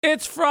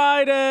It's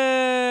Friday!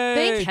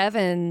 Thank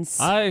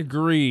heavens. I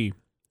agree.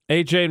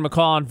 AJ and McCall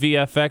on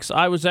VFX.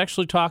 I was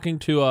actually talking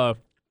to a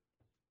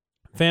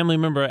family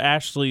member,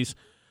 Ashley's, a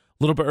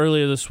little bit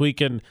earlier this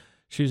week, and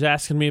she was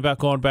asking me about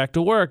going back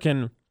to work.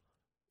 And,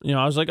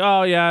 I was like,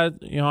 oh, yeah,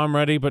 I'm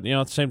ready. But,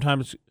 at the same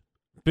time, it's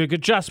a big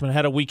adjustment. I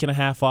had a week and a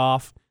half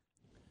off.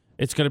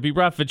 It's going to be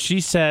rough. And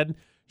she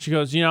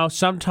goes,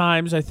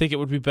 sometimes I think it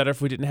would be better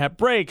if we didn't have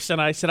breaks.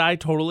 And I said, I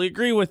totally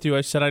agree with you.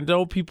 I said, I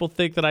know people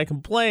think that I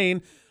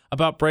complain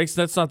about breaks.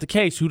 That's not the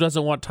case. Who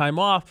doesn't want time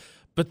off?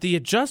 But the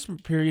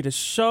adjustment period is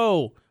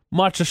so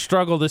much a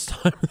struggle this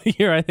time of the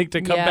year, I think,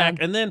 to come back.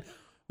 And then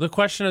the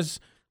question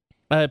is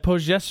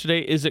posed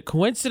yesterday, is it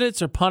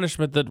coincidence or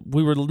punishment that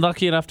we were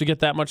lucky enough to get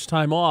that much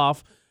time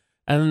off,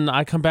 and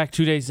I come back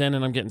 2 days in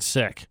and I'm getting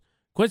sick?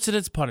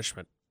 Coincidence,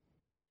 punishment.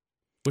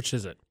 Which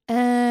is it?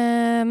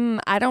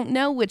 I don't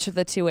know which of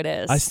the two it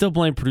is. I still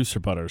blame Producer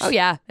Butters. Oh,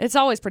 yeah. It's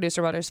always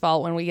Producer Butters'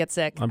 fault when we get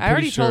sick. I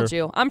already told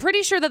you. I'm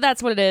pretty sure that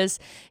that's what it is.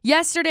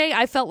 Yesterday,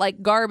 I felt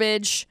like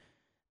garbage.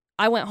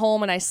 I went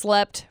home and I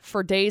slept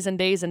for days and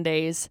days and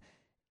days.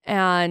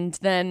 And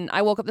then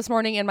I woke up this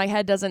morning and my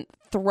head doesn't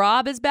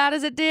throb as bad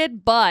as it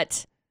did,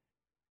 but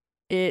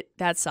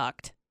that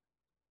sucked.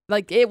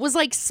 Like, it was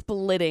like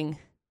splitting.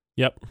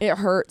 Yep. It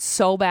hurt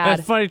so bad.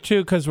 It's funny,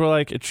 too, because we're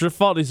like, it's your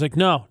fault. He's like,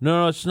 no,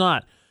 it's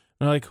not.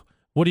 And we're like,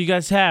 what do you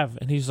guys have?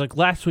 And he's like,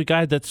 last week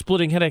I had that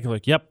splitting headache. I'm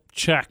like, yep,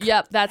 check.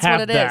 Yep, that's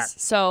what it is.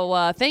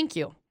 So thank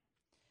you.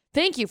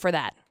 Thank you for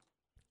that.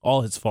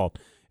 All his fault.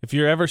 If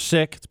you're ever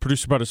sick, it's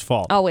Producer Butter's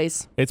fault.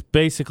 Always. It's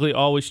basically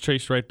always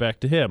traced right back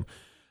to him.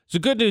 So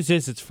good news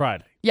is it's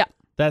Friday. Yeah.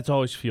 That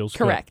always feels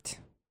correct.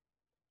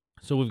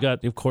 Good. So we've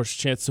got, of course, a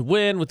chance to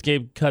win with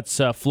Gabe Cutt's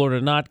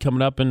Florida Not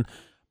coming up in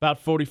about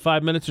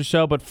 45 minutes or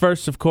so. But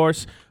first, of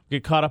course, we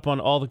get caught up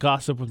on all the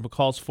gossip with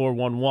McCall's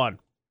 411.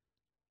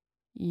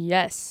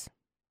 Yes.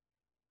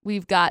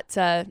 We've got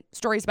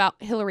stories about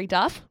Hillary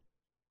Duff.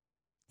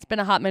 It's been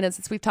a hot minute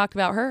since we've talked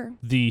about her.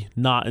 The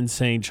not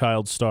insane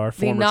child star,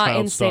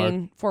 former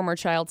former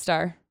child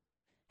star.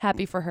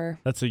 Happy for her.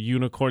 That's a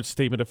unicorn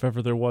statement if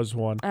ever there was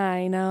one.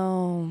 I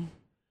know.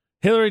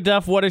 Hillary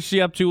Duff, what is she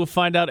up to? We'll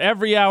find out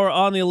every hour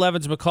on the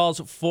 11s. McCall's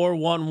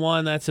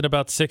 411. That's in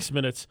about 6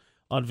 minutes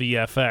on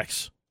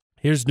VFX.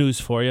 Here's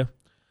news for you.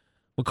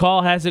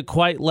 McCall hasn't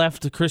quite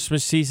left the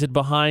Christmas season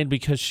behind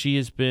because she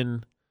has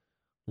been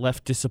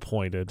left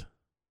disappointed.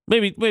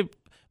 Maybe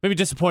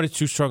disappointed is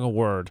too strong a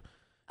word.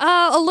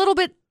 A little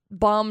bit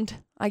bummed,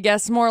 I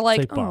guess. More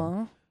like,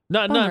 oh.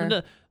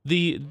 No.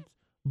 The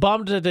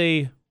bummed at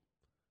a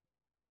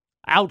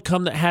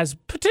outcome that has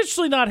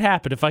potentially not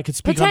happened, if I could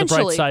speak on the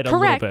bright side a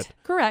little bit.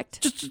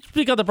 Correct. Just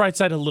speak on the bright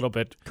side a little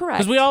bit. Correct.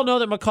 Because we all know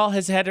that McCall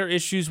has had her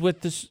issues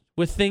with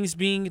things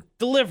being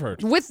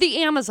delivered. With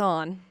the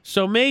Amazon.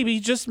 So maybe,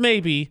 just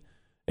maybe,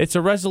 it's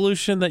a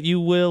resolution that you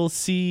will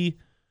see.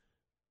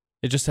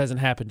 It just hasn't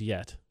happened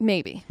yet.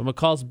 Maybe. But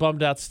McCall's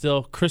bummed out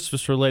still.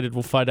 Christmas related.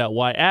 We'll find out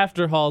why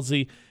after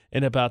Halsey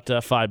in about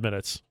 5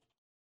 minutes.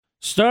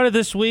 Started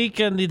this week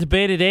in the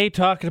debate at 8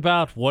 talking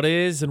about what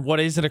is and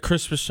what isn't a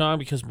Christmas song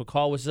because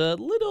McCall was a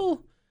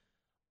little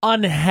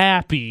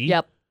unhappy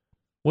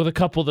with a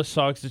couple of the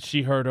songs that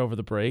she heard over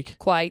the break.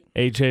 Quite.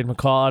 AJ and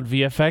McCall on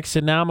VFX,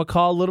 and now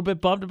McCall a little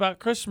bit bummed about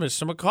Christmas.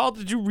 So McCall,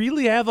 did you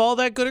really have all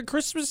that good at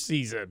Christmas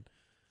season?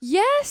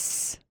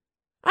 Yes.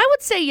 I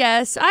would say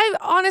yes. I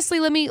honestly,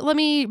 let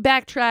me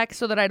backtrack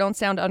so that I don't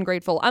sound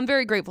ungrateful. I'm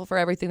very grateful for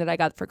everything that I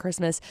got for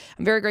Christmas.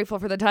 I'm very grateful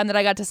for the time that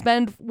I got to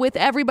spend with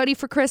everybody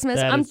for Christmas.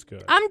 That is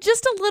good. I'm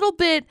just a little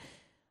bit,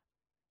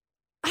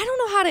 I don't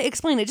know how to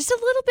explain it, just a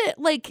little bit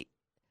like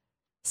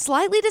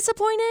slightly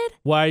disappointed.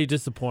 Why are you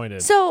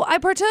disappointed? So I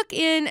partook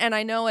in, and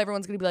I know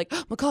everyone's going to be like,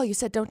 oh, McCall, you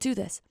said don't do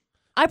this.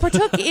 I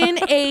partook in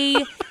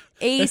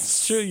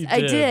That's true, you did. I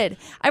did.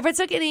 I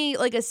partook in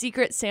a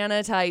Secret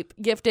Santa type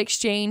gift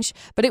exchange,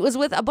 but it was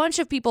with a bunch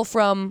of people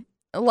from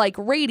like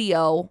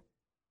radio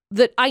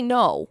that I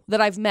know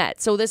that I've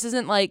met. So this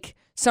isn't like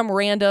some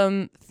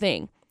random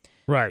thing.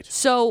 Right.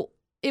 So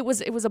it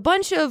was a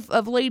bunch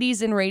of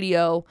ladies in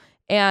radio,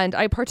 and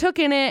I partook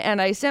in it,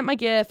 and I sent my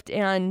gift,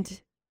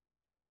 and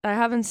I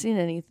haven't seen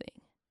anything.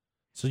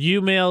 So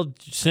you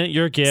sent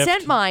your gift.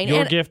 Sent mine.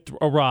 Your gift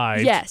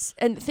arrived. Yes.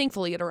 And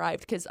thankfully it arrived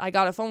because I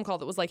got a phone call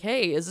that was like,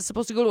 hey, is this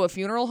supposed to go to a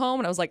funeral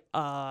home? And I was like,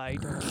 I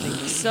don't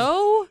think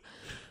so.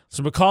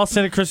 So McCall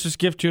sent a Christmas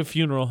gift to a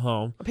funeral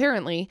home.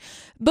 Apparently.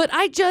 But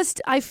I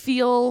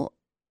feel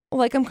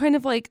like I'm kind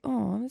of like,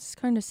 oh, this is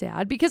kind of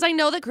sad because I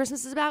know that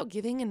Christmas is about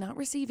giving and not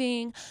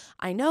receiving.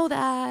 I know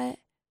that.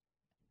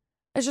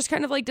 It's just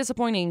kind of like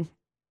disappointing.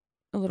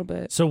 A little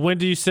bit. So when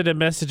do you send a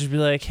message and be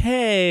like,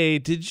 hey,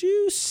 did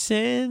you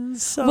send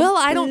something?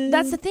 Well,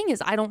 that's the thing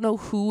is I don't know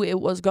who it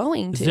was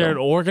going to. Is there an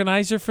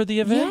organizer for the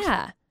event?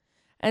 Yeah.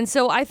 And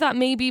so I thought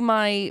maybe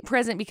my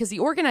present, because the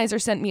organizer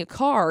sent me a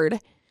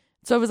card.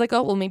 So I was like,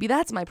 oh, well, maybe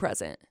that's my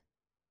present.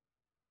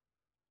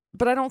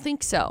 But I don't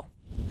think so.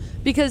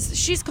 Because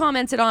she's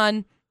commented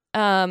on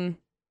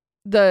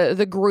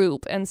the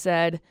group and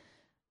said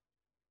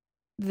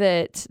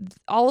that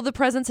all of the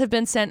presents have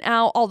been sent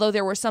out, although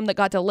there were some that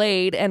got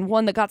delayed and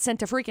one that got sent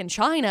to freaking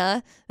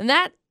China. And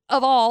that,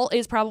 of all,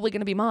 is probably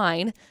going to be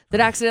mine that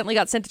accidentally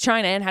got sent to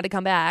China and had to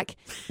come back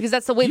because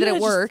that's the way that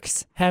it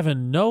works.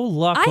 Having no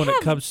luck when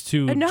it comes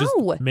to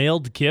just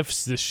mailed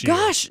gifts this year.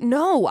 Gosh,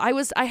 no.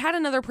 I had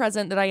another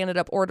present that I ended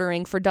up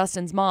ordering for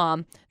Dustin's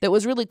mom that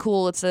was really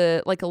cool. It's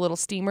like a little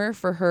steamer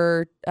for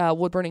her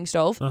wood burning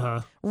stove.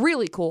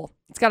 Really cool.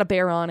 It's got a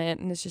bear on it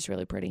and it's just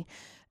really pretty.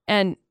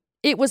 And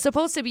it was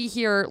supposed to be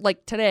here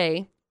like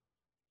today,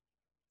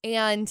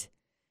 and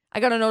I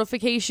got a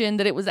notification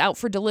that it was out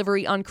for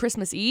delivery on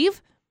Christmas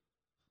Eve.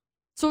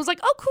 So I was like,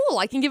 oh, cool,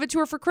 I can give it to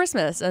her for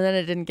Christmas. And then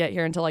it didn't get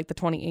here until like the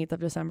 28th of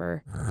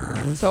December.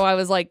 So I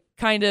was like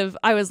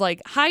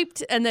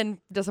hyped and then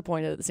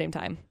disappointed at the same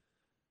time.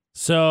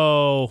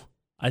 So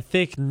I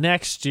think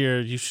next year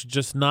you should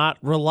just not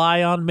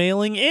rely on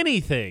mailing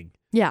anything.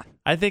 Yeah.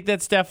 I think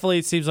that's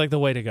definitely seems like the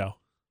way to go.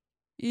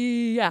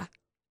 Yeah.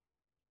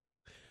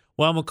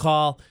 Well,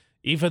 McCall,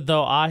 even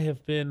though I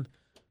have been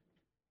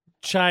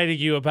chiding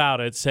you about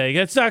it, saying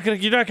you're not gonna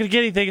get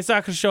anything, it's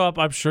not gonna show up,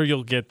 I'm sure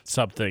you'll get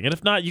something. And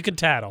if not, you can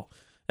tattle.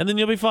 And then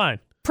you'll be fine.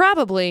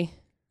 Probably.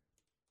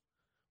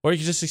 Or you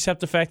can just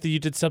accept the fact that you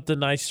did something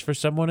nice for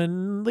someone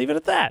and leave it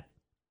at that.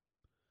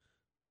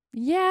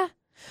 Yeah.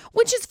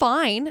 Which is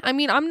fine. I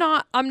mean, I'm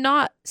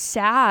not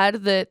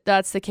sad that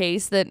that's the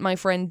case, that my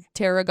friend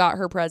Tara got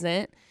her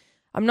present.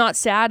 I'm not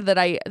sad that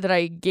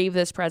I gave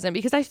this present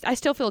because I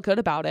still feel good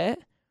about it.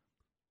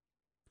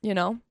 You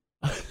know?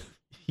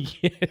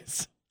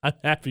 Yes. I'm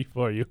happy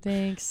for you.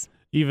 Thanks.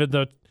 Even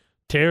though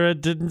Tara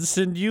didn't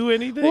send you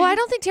anything? Well, I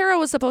don't think Tara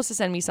was supposed to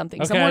send me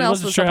something. Okay, Someone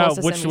else was supposed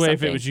to send me something. Which way,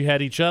 if it was you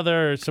had each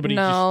other or somebody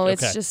No,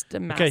 it's just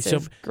a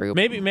massive group.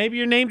 Maybe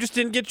your name just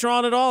didn't get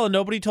drawn at all and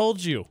nobody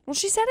told you. Well,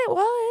 she said it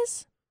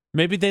was.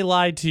 Maybe they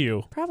lied to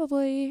you.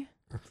 Probably.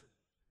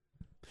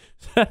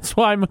 That's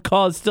why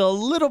McCall is still a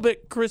little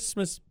bit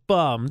Christmas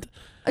bummed.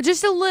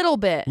 Just a little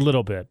bit.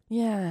 Little bit.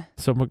 Yeah.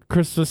 So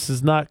Christmas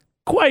is not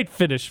quite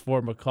finished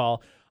for McCall.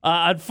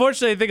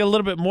 Unfortunately, I think a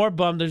little bit more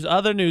bummed. There's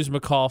other news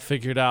McCall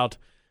figured out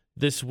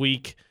this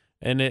week,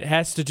 and it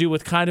has to do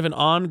with kind of an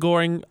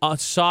ongoing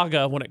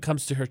saga when it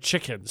comes to her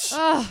chickens.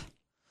 Ugh.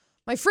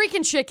 My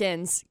freaking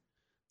chickens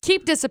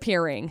keep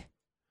disappearing.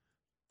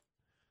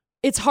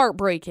 It's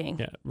heartbreaking.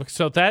 Yeah.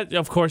 So that,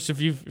 of course, if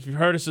you've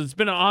heard us, it's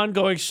been an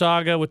ongoing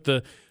saga with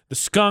the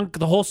skunk.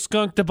 The whole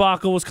skunk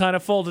debacle was kind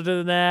of folded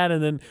into that,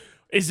 and then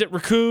is it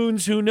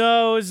raccoons? Who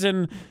knows?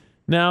 And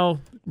now,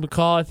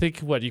 McCall, I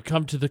think you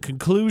come to the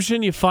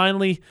conclusion. You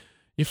finally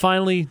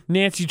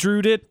Nancy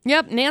Drew'd it.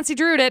 Yep, Nancy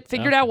Drew'd it.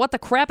 Figured out what the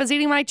crap is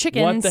eating my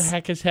chickens. What the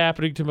heck is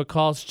happening to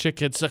McCall's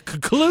chickens? A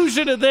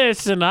conclusion to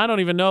this, and I don't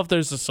even know if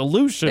there's a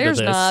solution to this.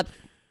 There's not.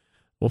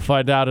 We'll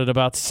find out in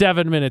about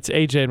 7 minutes.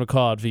 AJ and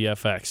McCall at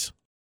VFX.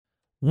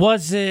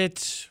 Was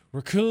it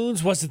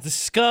raccoons? Was it the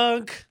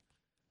skunk?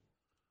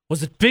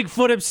 Was it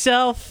Bigfoot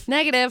himself?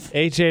 Negative.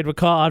 AJ and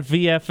McCall on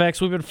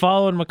VFX. We've been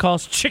following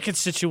McCall's chicken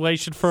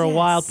situation for a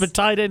while. It's been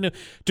tied into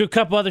a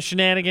couple other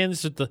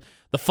shenanigans with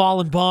the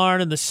fallen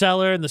barn and the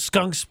cellar and the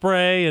skunk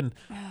spray and.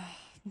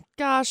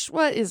 Gosh,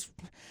 this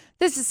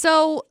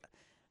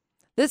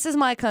is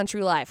my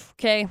country life,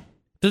 okay?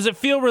 Does it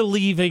feel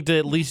relieving to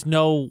at least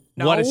know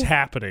what is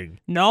happening?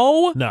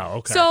 No. No,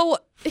 okay. So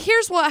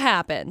here's what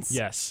happens.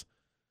 Yes.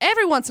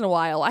 Every once in a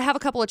while, I have a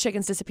couple of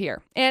chickens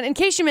disappear. And in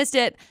case you missed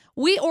it,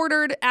 we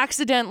ordered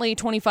accidentally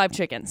 25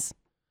 chickens.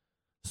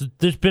 So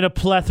there's been a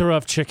plethora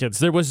of chickens.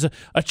 There was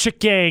a chick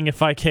gang,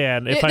 if I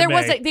can, if I may.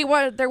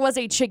 There was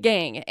a chick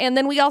gang. And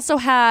then we also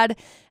had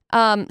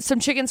some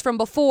chickens from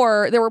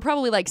before. There were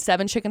probably like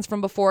 7 chickens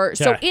from before.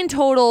 So in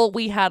total,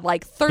 we had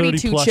like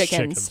 32 plus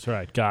chickens.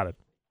 Right, got it.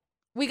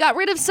 We got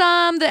rid of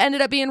some that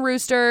ended up being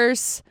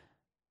roosters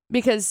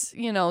because,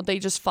 they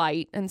just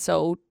fight. And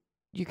so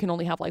you can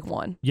only have like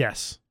one.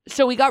 Yes.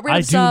 So we got rid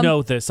of some. I do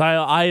know this.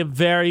 I am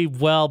very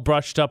well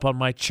brushed up on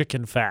my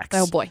chicken facts.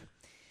 Oh, boy.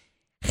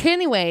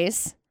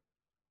 Anyways,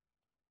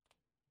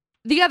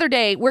 the other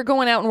day, we're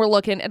going out and we're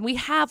looking, and we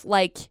have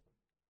like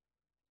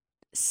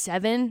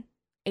 7,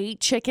 8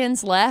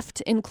 chickens left,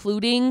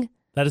 including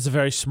that is a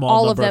very small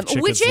all number of them, of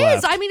chickens which is,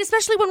 left. I mean,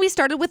 especially when we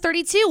started with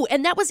 32,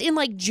 and that was in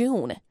like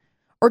June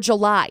or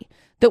July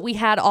that we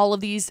had all of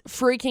these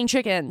freaking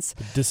chickens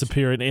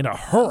disappearing in a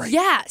hurry.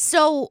 Yeah,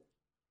 so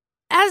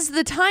as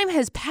the time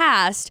has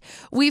passed,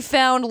 we've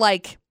found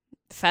like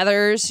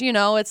feathers,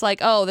 it's like,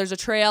 oh, there's a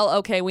trail.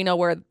 Okay, we know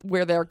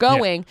where they're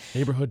going. Yeah.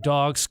 Neighborhood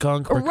dog,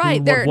 skunk, raccoon,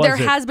 right. There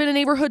has been a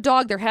neighborhood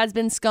dog. There has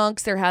been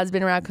skunks. There has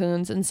been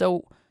raccoons. And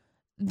so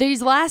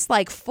these last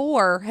like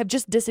 4 have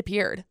just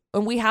disappeared.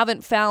 And we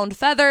haven't found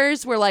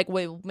feathers. We're like,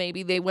 well,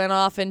 maybe they went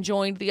off and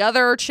joined the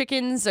other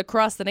chickens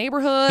across the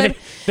neighborhood.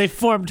 They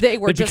become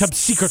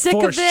secret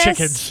force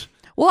chickens.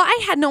 Well,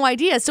 I had no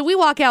idea. So we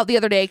walk out the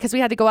other day because we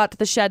had to go out to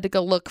the shed to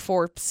go look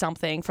for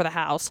something for the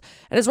house.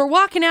 And as we're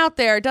walking out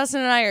there, Dustin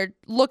and I are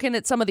looking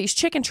at some of these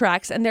chicken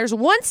tracks. And there's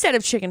one set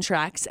of chicken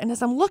tracks. And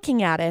as I'm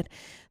looking at it,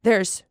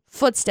 there's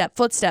footstep,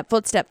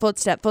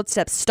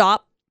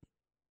 stop,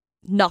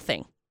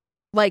 nothing.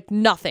 Like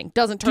nothing.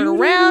 Doesn't turn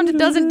around,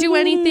 doesn't do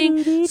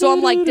anything. So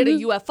I'm like, did a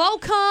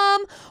UFO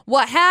come?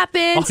 What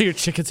happened? All your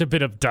chickens have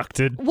been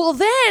abducted. Well,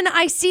 then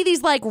I see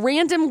these like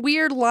random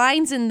weird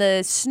lines in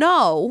the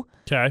snow.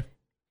 Okay.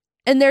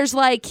 And there's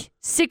like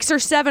 6 or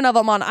 7 of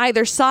them on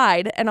either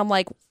side. And I'm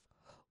like,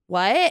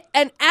 what?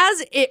 And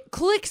as it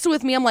clicks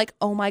with me, I'm like,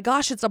 oh my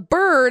gosh, it's a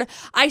bird.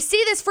 I see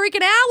this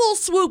freaking owl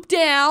swoop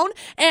down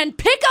and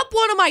pick up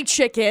one of my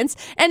chickens,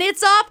 and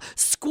it's up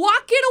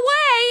squawking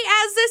away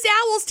as this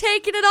owl's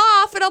taking it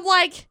off. And I'm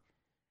like,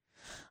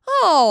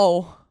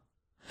 oh,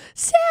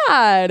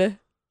 sad. And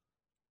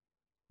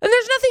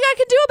there's nothing I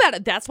can do about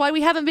it. That's why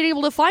we haven't been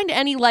able to find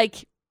any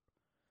like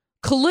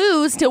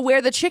clues to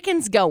where the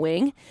chicken's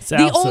going.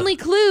 The only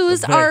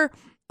clues are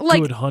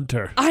like, good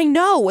hunter. I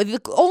know. The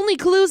only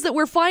clues that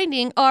we're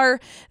finding are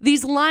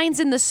these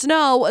lines in the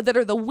snow that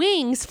are the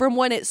wings from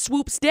when it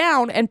swoops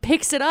down and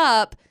picks it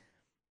up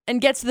and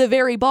gets to the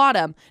very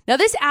bottom. Now,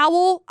 this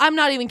owl, I'm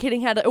not even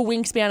kidding, had a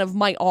wingspan of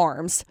my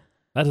arms.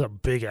 That's a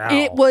big owl.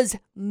 It was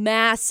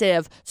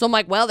massive. So I'm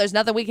like, well, there's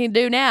nothing we can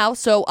do now.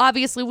 So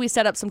obviously we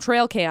set up some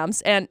trail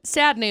cams. And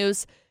sad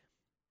news,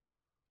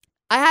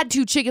 I had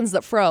 2 chickens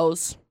that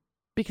froze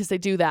because they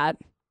do that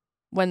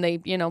when they,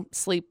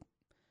 sleep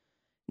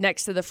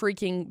next to the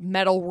freaking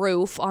metal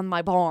roof on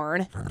my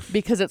barn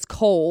because it's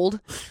cold.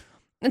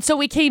 And so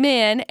we came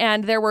in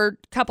and there were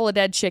a couple of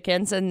dead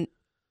chickens, and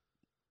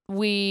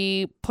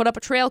we put up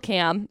a trail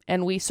cam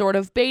and we sort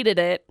of baited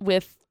it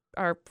with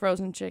our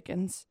frozen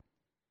chickens,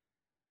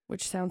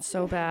 which sounds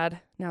so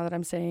bad now that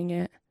I'm saying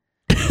it.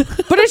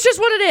 But it's just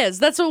what it is.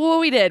 That's what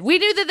we did. We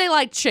knew that they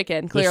liked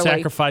chicken, clearly. The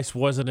sacrifice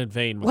wasn't in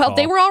vain, McCall. Well,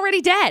 they were already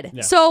dead.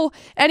 Yeah. So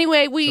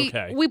anyway, we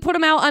put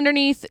them out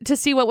underneath to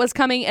see what was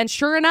coming. And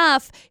sure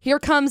enough, here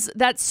comes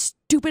that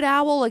stupid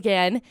owl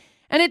again.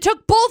 And it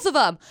took both of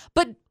them.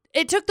 But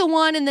it took the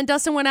one, and then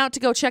Dustin went out to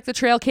go check the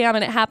trail cam,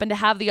 and it happened to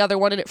have the other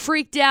one. And it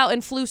freaked out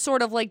and flew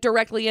sort of like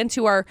directly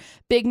into our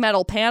big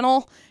metal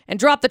panel and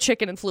dropped the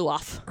chicken and flew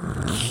off.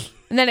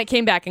 And then it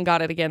came back and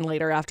got it again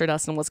later after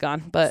Dustin was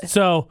gone. But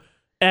so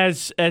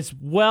as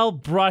well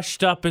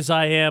brushed up as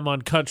I am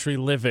on country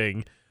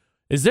living,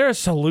 is there a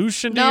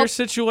solution to your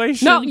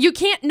situation? No, you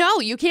can't. No,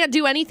 you can't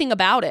do anything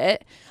about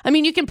it. I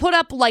mean, you can put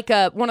up like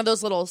one of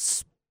those little.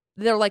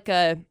 They're like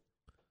a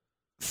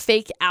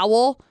fake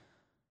owl.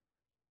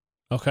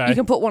 Okay. You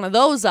can put one of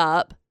those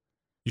up.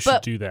 You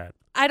should do that.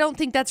 I don't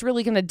think that's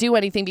really going to do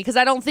anything because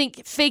I don't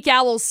think fake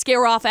owls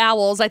scare off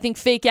owls. I think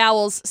fake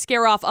owls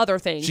scare off other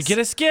things. You should get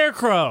a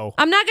scarecrow.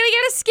 I'm not going to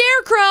get a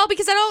scarecrow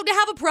because I don't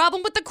have a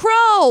problem with the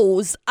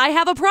crows. I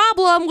have a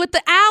problem with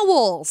the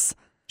owls.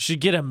 You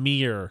should get a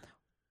mirror.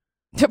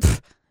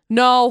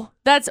 No,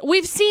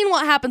 we've seen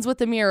what happens with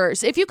the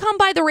mirrors. If you come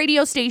by the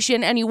radio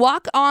station and you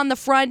walk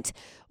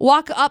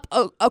up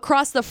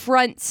across the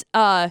front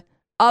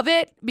of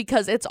it,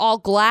 because it's all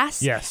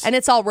glass. Yes. And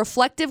it's all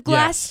reflective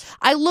glass. Yes.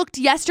 I looked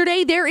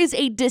yesterday. There is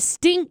a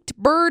distinct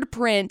bird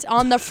print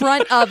on the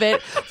front of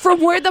it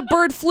from where the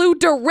bird flew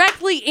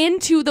directly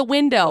into the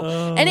window.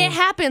 And it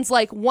happens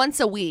like once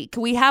a week.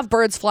 We have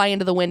birds fly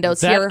into the windows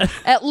here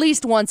at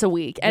least once a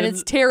week. And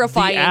it's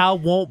terrifying. The owl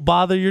won't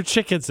bother your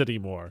chickens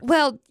anymore.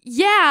 Well,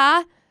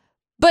 yeah,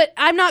 but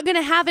I'm not going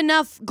to have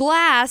enough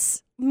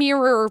glass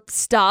mirror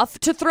stuff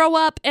to throw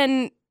up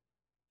and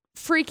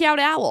freak out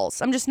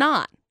owls. I'm just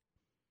not.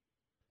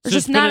 There's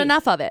just not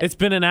enough of it. It's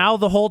been an owl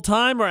the whole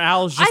time, or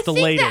owl's just the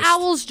latest? I think the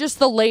owl's just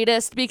the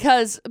latest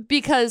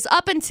because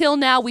up until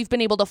now we've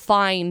been able to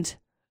find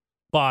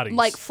bodies.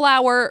 Like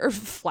flowers.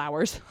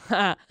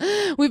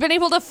 We've been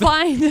able to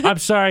find. I'm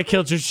sorry I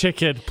killed your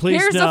chicken.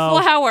 Please Here's no.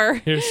 a flower.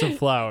 Here's some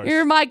flowers.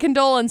 Here are my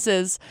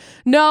condolences.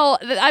 No,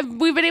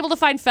 we've been able to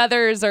find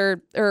feathers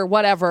or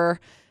whatever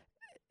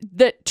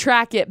that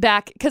track it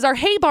back because our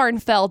hay barn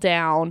fell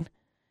down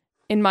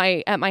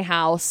at my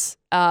house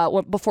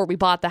before we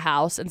bought the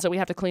house, and so we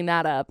have to clean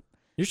that up.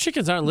 Your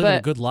chickens aren't living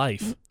a good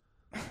life.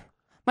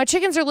 My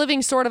chickens are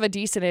living sort of a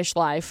decent-ish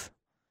life.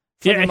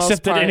 Yeah,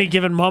 except at any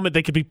given moment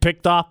they could be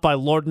picked off by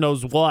Lord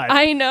knows what.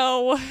 I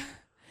know.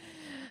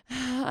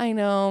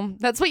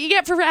 That's what you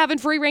get for having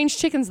free-range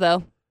chickens,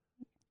 though.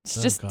 It's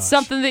just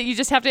something that you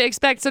just have to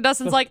expect. So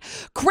Dustin's like,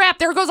 crap,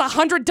 there goes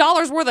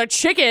 $100 worth of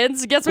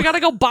chickens. Guess we got to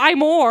go buy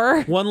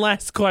more. One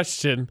last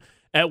question.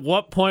 At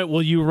what point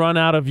will you run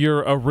out of your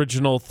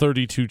original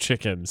 32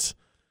 chickens?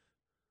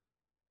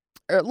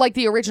 Like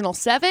the original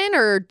 7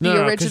 or the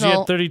original? No, because you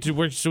had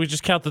 32. So we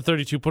just count the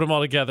 32, put them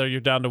all together.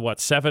 You're down to what,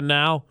 7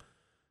 now?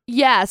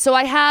 Yeah, so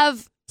I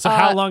have... So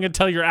how long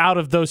until you're out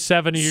of those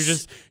 7 and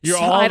you're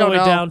all the way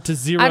down to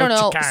 0 I don't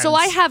know. chickens? So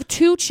I have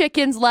 2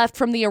 chickens left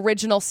from the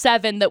original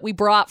 7 that we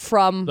brought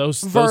from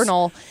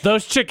Vernal.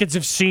 Those chickens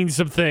have seen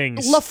some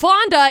things.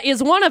 LaFonda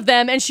is one of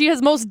them, and she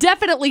has most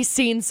definitely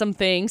seen some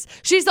things.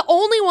 She's the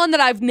only one that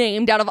I've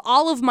named out of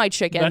all of my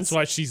chickens. That's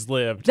why she's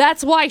lived.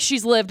 That's why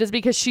she's lived, is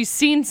because she's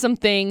seen some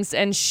things,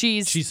 and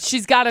she's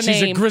got a name.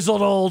 She's a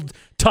grizzled old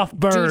tough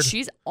bird. Dude,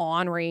 she's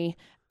ornery.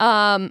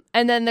 And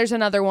then there's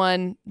another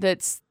one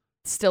that's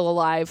still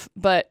alive,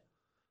 but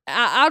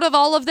out of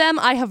all of them,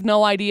 I have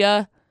no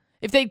idea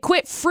If they'd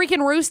quit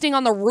freaking roosting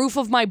on the roof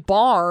of my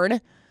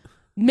barn,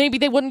 maybe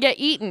they wouldn't get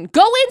eaten.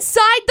 Go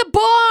inside the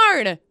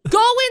barn!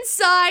 Go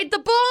inside the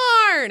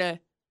barn!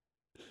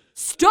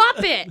 Stop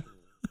it!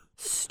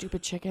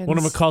 Stupid chickens. One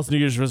of McCall's New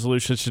Year's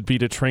resolutions should be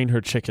to train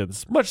her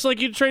chickens, much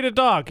like you train a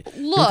dog.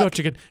 Look. You go,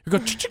 chicken. You go,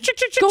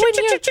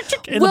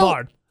 in the Well,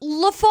 barn.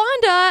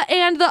 LaFonda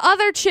and the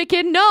other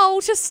chicken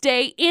know to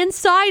stay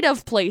inside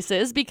of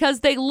places because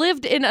they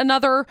lived in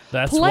another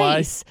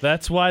place.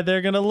 That's why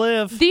they're going to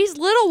live. These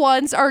little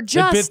ones are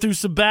They've been just through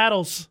some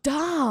battles.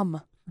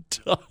 dumb.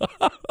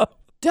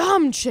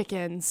 Dumb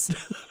chickens.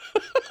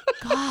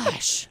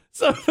 Gosh.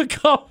 So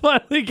McCall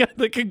finally got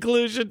the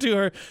conclusion to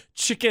her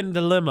chicken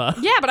dilemma.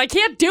 Yeah, but I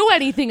can't do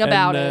anything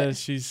about and, it.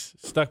 She's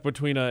stuck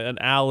between an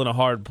owl and a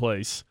hard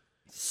place.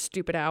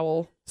 Stupid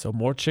owl. So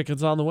more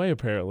chickens on the way,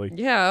 apparently.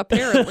 Yeah,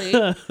 apparently.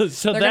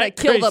 So they're going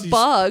to kill the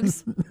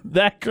bugs.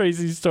 That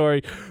crazy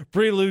story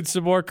preludes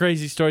some more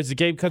crazy stories. The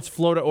game cuts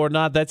Florida or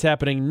not. That's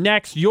happening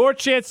next. Your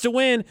chance to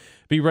win.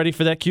 Be ready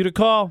for that cue to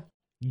call.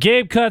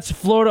 Game cuts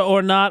Florida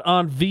or not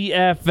on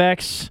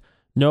VFX.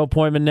 No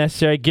appointment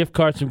necessary. Gift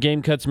cards from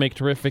Game Cuts make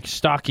terrific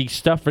stocking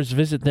stuffers.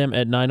 Visit them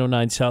at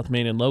 909 South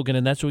Main in Logan.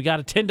 And that's what we got,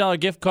 a $10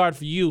 gift card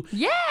for you.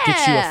 Yeah.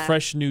 Get you a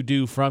fresh new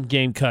do from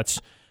Game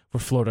Cuts for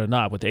Florida or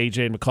not with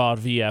AJ and McCall at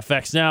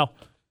VFX. Now,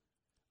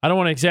 I don't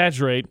want to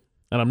exaggerate,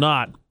 and I'm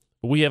not,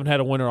 but we haven't had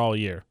a winner all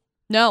year.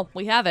 No,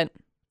 we haven't.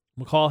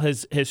 McCall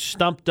has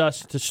stumped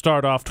us to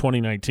start off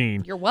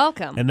 2019. You're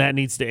welcome. And that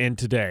needs to end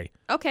today.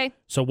 Okay.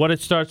 So what it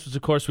starts with,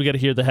 of course, we got to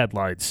hear the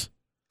headlines.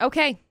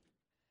 Okay.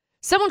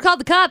 Someone called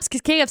the cops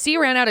because KFC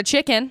ran out of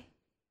chicken.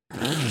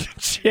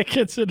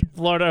 Chicken's in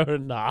Florida or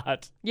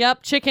not?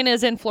 Yep, chicken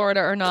is in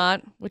Florida or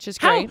not, which is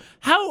great.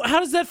 How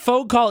does that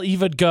phone call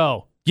even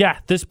go? Yeah,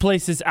 this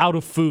place is out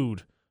of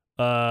food.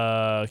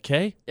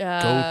 Okay. Go to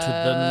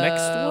the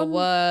next one.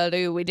 What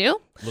do we do?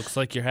 Looks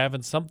like you're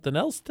having something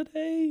else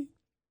today.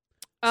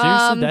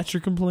 Seriously, that's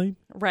your complaint?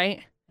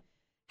 Right.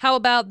 How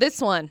about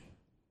this one?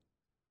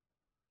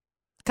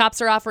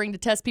 Cops are offering to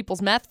test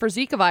people's meth for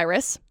Zika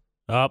virus.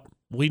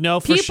 We know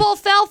for people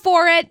fell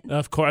for it.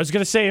 Of course. I was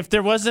going to say, if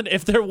there wasn't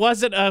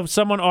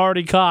someone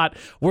already caught,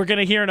 we're going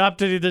to hear an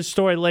update of this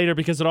story later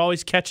because it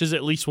always catches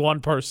at least one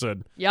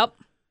person. Yep.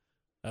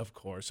 Of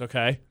course.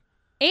 Okay.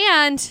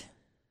 And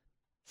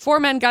 4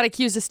 men got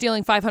accused of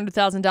stealing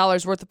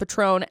 $500,000 worth of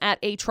Patron at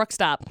a truck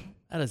stop.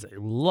 That is a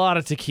lot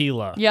of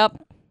tequila.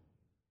 Yep.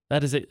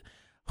 That is it.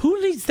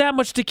 Who needs that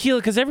much tequila?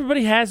 Because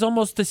everybody has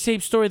almost the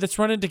same story that's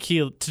run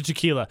into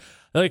tequila.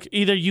 Like,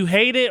 either you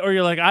hate it or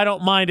you're like, I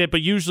don't mind it,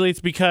 but usually it's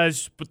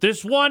because but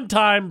this one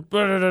time,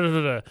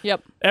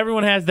 Yep.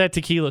 Everyone has that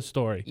tequila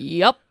story.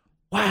 Yep.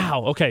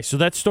 Wow. Okay, so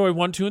that's story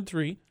 1, 2, and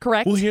 3.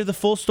 Correct. We'll hear the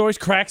full stories,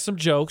 crack some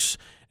jokes,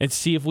 and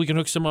see if we can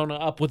hook someone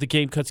up with a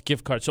Game Cuts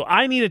gift card. So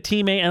I need a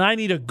teammate, and I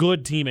need a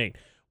good teammate.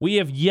 We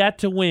have yet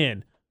to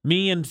win.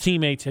 Me and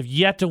teammates have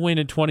yet to win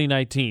in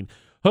 2019.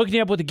 Hooking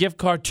you up with a gift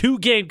card, 2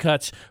 Game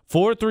Cuts,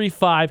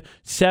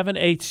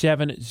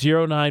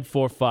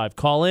 435-787-0945.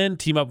 Call in,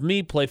 team up with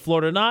me, play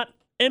Florida or not,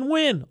 and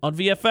win on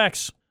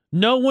VFX.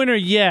 No winner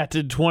yet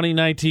in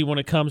 2019 when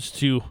it comes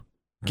to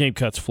Game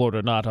Cuts, Florida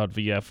or not on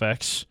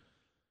VFX.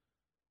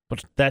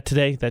 But that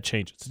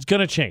changes. It's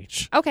going to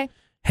change. Okay.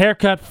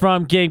 Haircut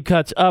from Game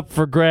Cuts up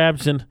for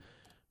grabs, and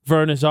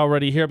Vern is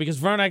already here because,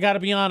 Vern, I got to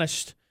be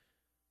honest,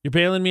 you're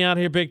bailing me out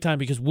here big time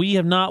because we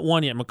have not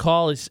won yet.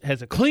 McCall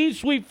has a clean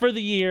sweep for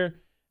the year,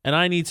 and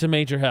I need some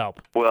major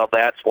help. Well,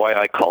 that's why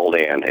I called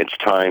in. It's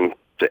time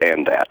to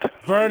end that.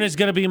 Vern is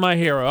going to be my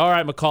hero. All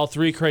right, McCall,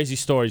 3 crazy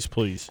stories,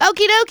 please.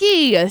 Okie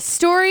dokie.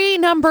 Story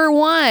number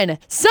 1.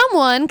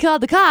 Someone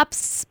called the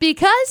cops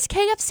because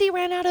KFC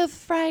ran out of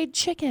fried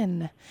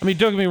chicken. I mean,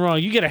 don't get me wrong.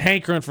 You get a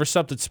hankering for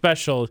something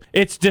special.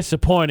 It's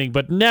disappointing,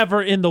 but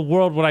never in the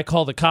world would I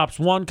call the cops.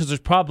 1, because there's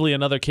probably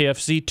another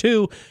KFC.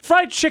 2,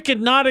 fried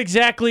chicken not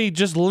exactly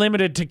just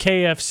limited to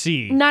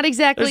KFC. Not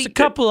exactly. There's a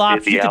couple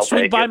options. You can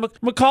swing by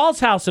McCall's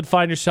house and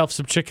find yourself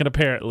some chicken,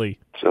 apparently.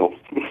 So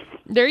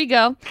there you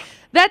go.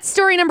 That's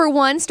story number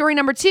 1. Story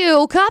number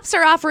 2, cops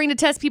are offering to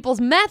test people's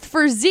meth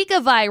for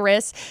Zika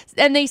virus.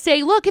 And they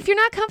say, look, if you're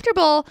not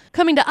comfortable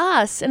coming to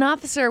us, an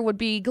officer would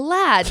be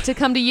glad to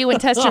come to you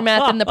and test your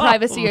meth in the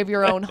privacy of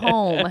your own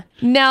home.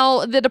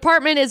 Now, the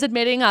department is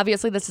admitting,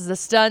 obviously, this is a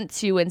stunt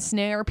to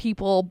ensnare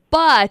people,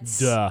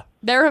 but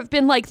there have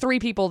been like 3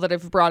 people that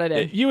have brought it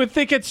in. You would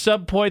think at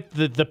some point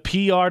the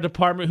PR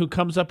department who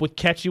comes up with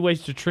catchy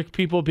ways to trick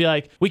people would be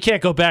like, we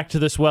can't go back to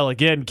this well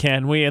again,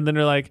 can we? And then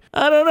they're like,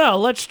 I don't know,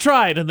 let's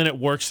try it. And then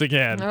it works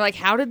again. They're like,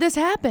 how did this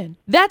happen?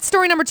 That's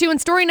story number 2. And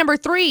story number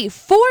 3,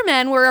 4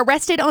 men were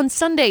arrested on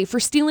Sunday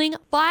for stealing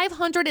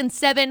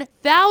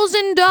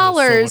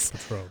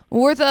 $507,000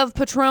 worth of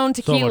Patron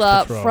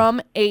tequila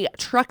from a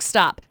truck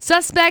stop.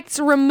 Suspects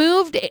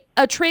removed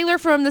a trailer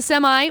from the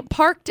semi,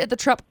 parked at the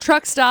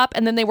truck stop,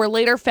 and then they were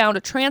later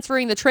found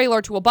transferring the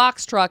trailer to a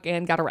box truck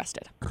and got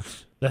arrested.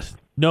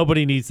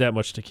 Nobody needs that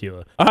much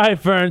tequila. All right,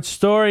 Vern,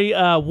 story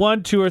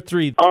 1, 2, or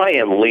 3. I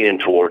am leaning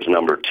towards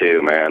number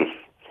 2, man.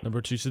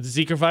 Number 2, so the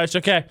Zika virus.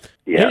 Okay.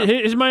 Yeah.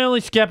 Here's my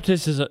only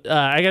skepticism.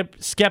 I got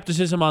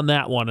skepticism on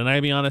that one, and I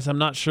gotta be honest, I'm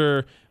not sure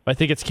if I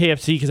think it's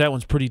KFC because that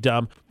one's pretty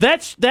dumb.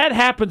 That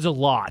happens a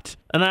lot,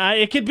 and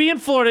it could be in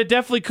Florida. It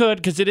definitely could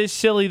because it is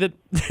silly that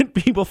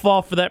people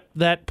fall for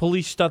that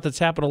police stuff that's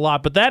happened a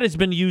lot. But that has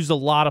been used a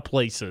lot of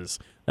places.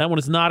 That one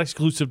is not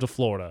exclusive to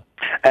Florida.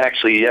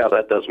 Actually, yeah,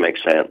 that does make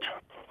sense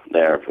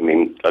there. I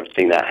mean, I've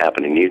seen that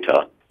happen in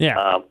Utah.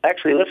 Yeah.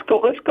 Actually, let's go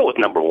with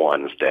number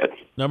 1 instead.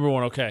 Number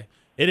 1, okay.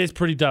 It is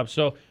pretty dumb.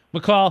 So,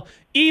 McCall,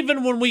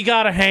 even when we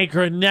got a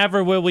hankering,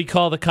 never will we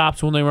call the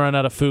cops when they run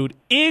out of food.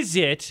 Is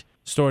it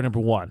story number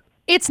 1?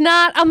 It's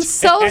not. I'm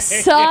so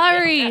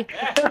sorry.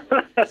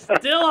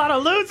 Still on a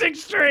losing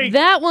streak.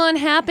 That one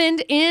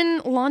happened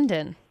in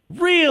London.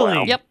 Really?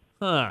 Wow. Yep.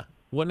 Huh.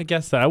 Wouldn't have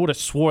guessed that. I would have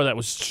swore that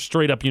was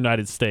straight up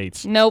United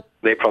States. Nope.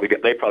 They probably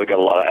got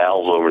a lot of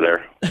owls over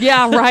there.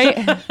 Yeah, right?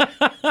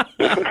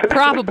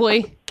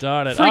 Probably.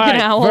 Darn it. Freaking All right,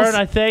 owls. Vern,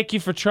 I thank you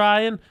for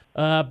trying.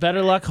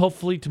 Better luck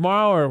hopefully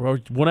tomorrow or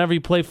whenever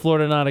you play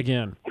Florida Not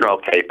again.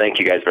 Okay, thank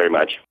you guys very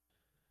much.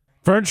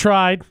 Vern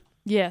tried.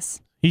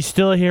 Yes. He's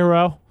still a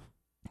hero.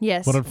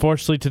 Yes. But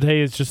unfortunately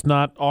today is just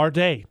not our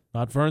day.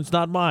 Not Vern's,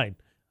 not mine.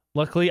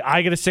 Luckily,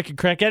 I get a second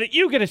crack at it.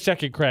 You get a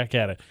second crack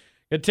at it.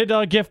 A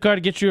 $10 gift card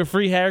to get you a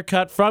free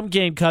haircut from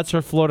Game Cuts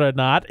for Florida or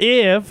Not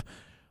if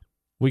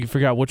we can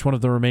figure out which one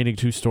of the remaining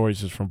 2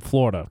 stories is from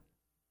Florida.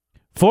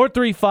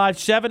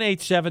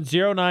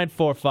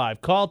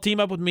 435-787-0945. Call,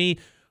 team up with me.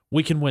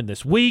 We can win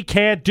this. We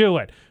can do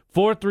it.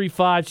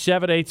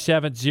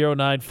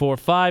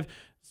 435-787-0945.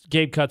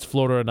 Game Cuts,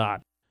 Florida or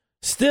Not.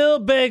 Still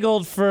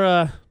bageled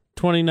for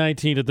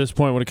 2019 at this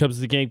point when it comes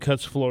to the Game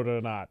Cuts, Florida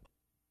or Not.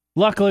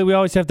 Luckily, we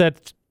always have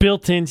that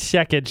built-in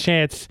second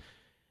chance.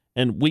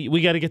 And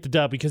we got to get the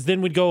dub because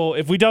then we'd go,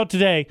 if we don't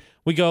today,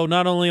 we go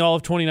not only all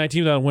of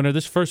 2019 without a winner,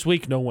 this first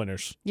week, no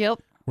winners. Yep.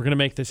 We're going to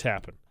make this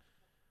happen.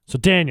 So,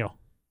 Daniel,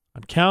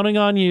 I'm counting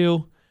on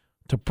you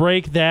to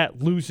break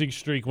that losing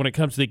streak when it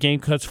comes to the Game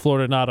Cuts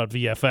Florida Not on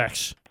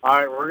VFX. All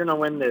right, we're going to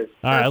win this.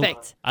 All right,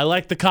 Perfect. I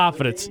like the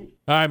confidence. All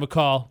right,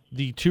 McCall,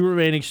 the 2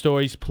 remaining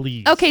stories,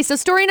 please. Okay, so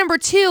story number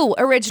 2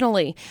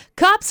 originally.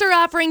 Cops are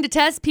offering to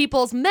test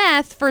people's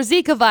meth for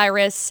Zika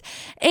virus,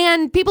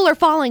 and people are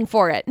falling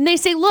for it. And they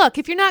say, look,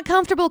 if you're not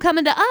comfortable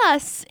coming to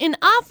us, an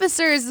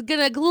officer is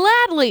going to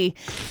gladly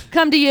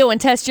come to you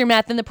and test your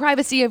meth in the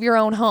privacy of your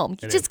own home.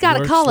 You just got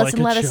to call us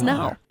and let us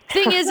know.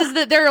 Thing is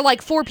that there are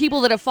like 4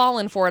 people that have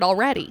fallen for it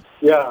already.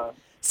 Yeah.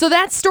 So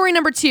that's story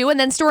number 2. And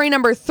then story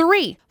number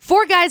 3.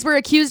 4 guys were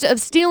accused of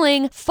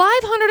stealing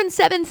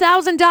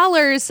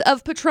 $507,000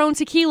 of Patron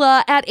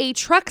tequila at a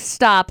truck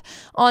stop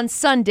on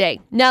Sunday.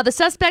 Now, the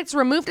suspects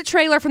removed a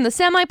trailer from the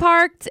semi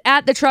parked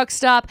at the truck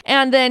stop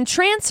and then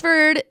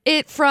transferred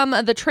it from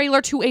the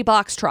trailer to a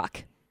box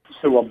truck.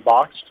 To a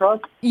box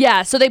truck?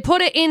 Yeah, so they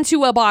put it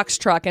into a box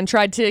truck and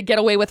tried to get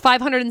away with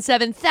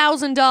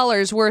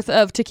 $507,000 worth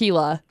of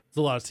tequila. It's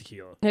a lot of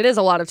tequila. It is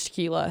a lot of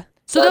tequila.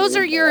 So That those is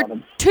are a your lot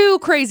of- 2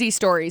 crazy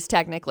stories,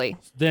 technically.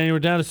 Daniel, we're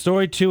down to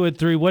story 2 and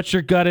 3. What's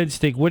your gut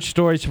instinct? Which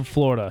story's from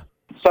Florida?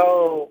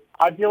 So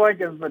I feel like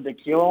it's the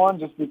tequila one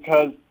just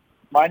because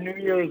my New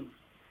Year's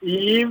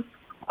Eve,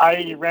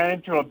 I ran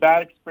into a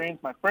bad experience,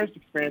 my first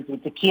experience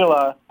with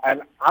tequila.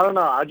 And I don't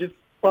know,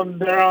 from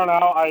there on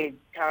out, I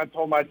kind of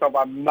told myself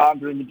I'm not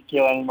drinking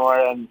tequila anymore.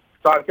 And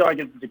so I feel like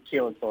it's the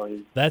tequila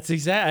story. That's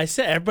exact. I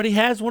said everybody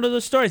has one of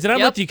those stories, and I'm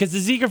Yep. with you because the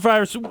Zika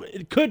virus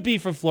it could be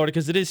from Florida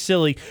because it is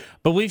silly,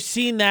 but we've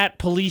seen that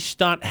police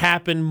stunt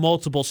happen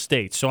multiple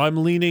states, so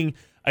I'm leaning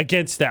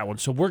against that one.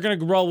 So we're gonna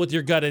roll with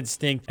your gut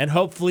instinct, and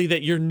hopefully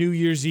that your New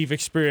Year's Eve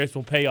experience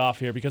will pay off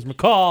here because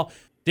McCall,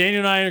 Daniel,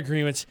 and I are in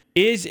agreements.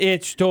 Is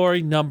it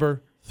story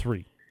number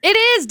 3? It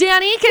is,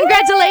 Danny.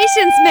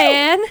 Congratulations,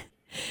 man.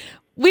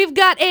 We've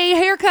got a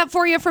haircut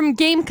for you from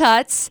Game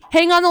Cuts.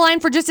 Hang on the line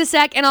for just a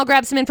sec, and I'll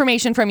grab some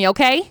information from you,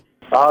 okay?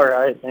 All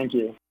right, thank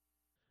you.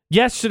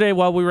 Yesterday,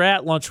 while we were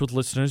at lunch with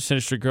listeners,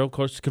 Sinister Girl, of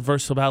course,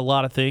 conversed about a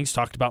lot of things,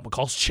 talked about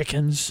McCall's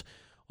chickens,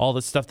 all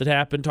the stuff that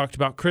happened, talked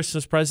about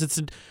Christmas presents,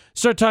 and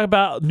started talking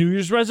about New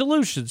Year's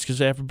resolutions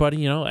because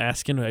everybody,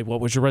 asking, hey,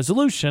 what was your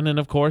resolution? And,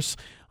 of course,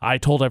 I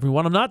told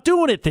everyone I'm not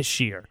doing it this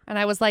year. And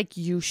I was like,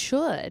 you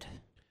should.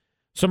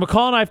 So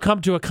McCall and I have come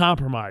to a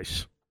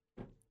compromise.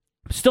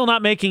 Still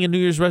not making a New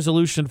Year's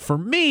resolution for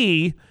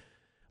me,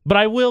 but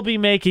I will be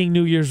making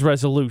New Year's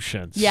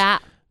resolutions. Yeah.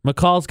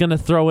 McCall's going to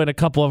throw in a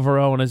couple of her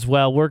own as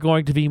well. We're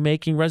going to be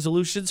making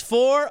resolutions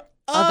for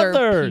Other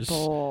others.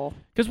 people.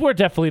 Because we're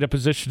definitely in a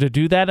position to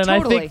do that. And I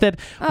Totally. think that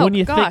Oh, when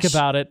you gosh. think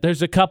about it,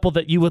 there's a couple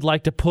that you would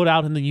like to put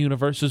out in the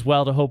universe as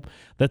well to hope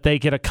that they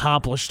get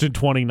accomplished in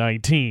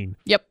 2019.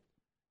 Yep. So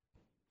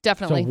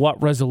Definitely.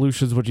 what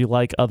resolutions would you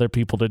like other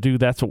people to do?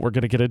 That's what we're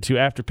going to get into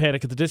after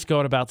Panic at the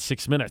Disco in about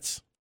 6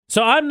 minutes.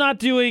 So I'm not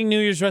doing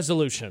New Year's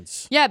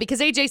resolutions. Yeah, because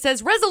AJ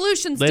says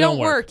resolutions They don't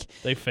work.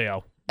 They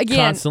fail. Again,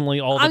 Constantly,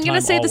 all the time, I'm going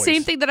to say always. the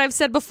same thing that I've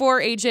said before,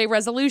 AJ.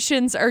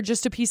 Resolutions are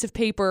just a piece of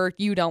paper.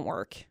 You don't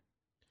work.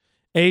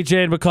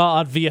 AJ and McCall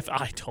on VF.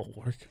 I don't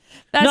work.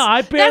 That's, No,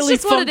 I that's barely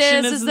just what it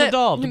function is as is an that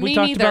adult. Me We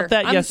talked neither. about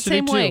that I'm yesterday,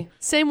 same too. way.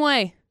 Same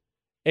way.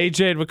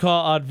 AJ and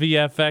McCall on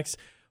VFX.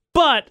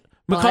 But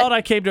McCall and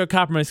I came to a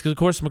compromise because, of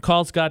course,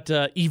 McCall's got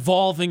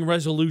evolving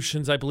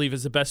resolutions, I believe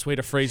is the best way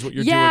to phrase what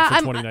you're doing for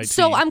 2019.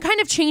 So I'm kind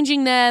of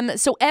changing them.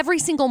 So every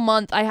single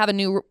month I have a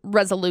new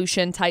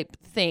resolution type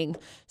thing.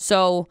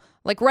 So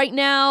like right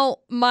now,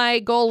 my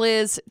goal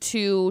is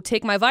to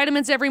take my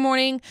vitamins every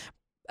morning,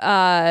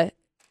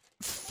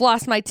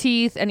 floss my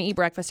teeth, and eat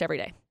breakfast every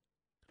day.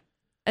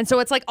 And so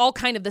it's like all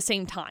kind of the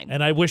same time.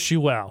 And I wish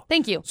you well.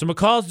 Thank you. So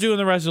McCall's doing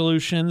the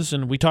resolutions,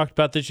 and we talked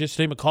about this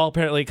yesterday. McCall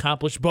apparently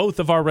accomplished both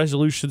of our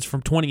resolutions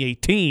from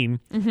 2018,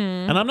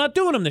 and I'm not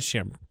doing them this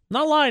year. I'm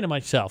not lying to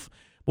myself.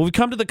 But we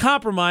come to the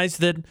compromise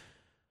that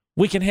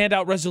we can hand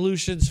out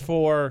resolutions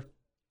for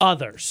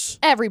others.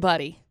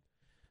 Everybody.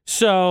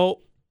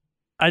 So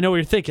I know what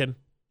you're thinking,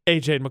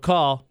 AJ and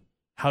McCall,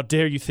 how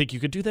dare you think you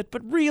could do that?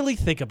 But really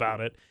think about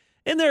it.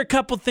 And there are a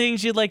couple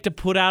things you'd like to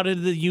put out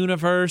into the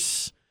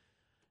universe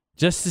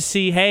just to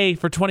see, hey,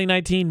 for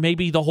 2019,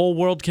 maybe the whole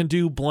world can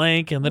do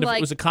blank. And then if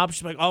it was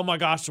accomplished, like, oh my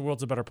gosh, the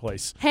world's a better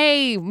place.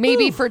 Hey,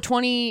 maybe for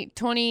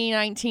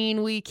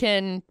 2019, we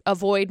can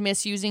avoid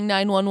misusing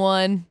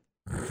 911.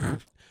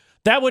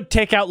 That would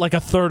take out like a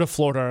third of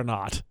Florida or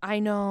not. I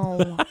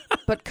know.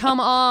 But come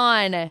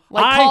on.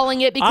 Like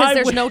calling it because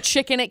there's no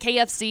chicken at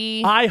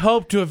KFC. I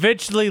hope to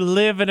eventually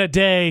live in a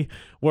day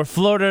where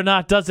Florida or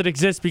not doesn't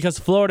exist because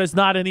Florida's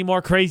not any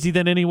more crazy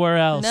than anywhere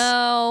else.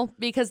 No,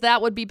 because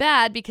that would be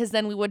bad because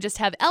then we would just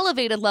have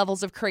elevated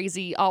levels of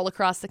crazy all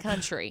across the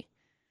country.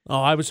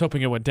 Oh, I was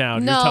hoping it went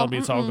down. No, you're telling me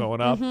it's all going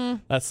up.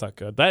 That's not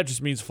good. That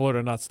just means Florida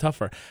or not's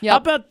tougher. Yep. How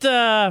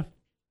about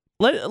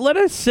let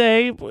us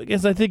say,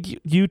 because I think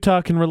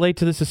Utah can relate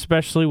to this,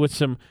 especially with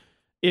some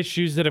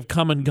issues that have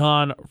come and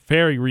gone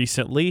very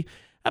recently.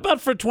 How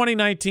about for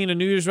 2019, a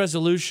New Year's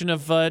resolution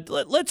of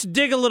let's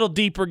dig a little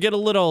deeper, get a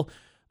little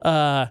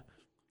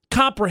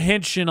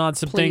comprehension on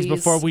some things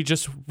before we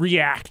just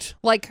react.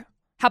 Like,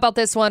 how about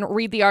this one?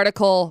 Read the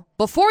article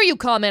before you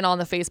comment on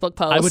the Facebook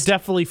post. I would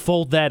definitely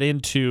fold that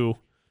into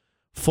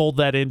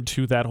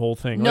that whole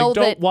thing. Know like,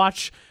 don't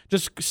watch,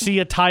 just see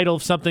a title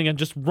of something and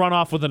just run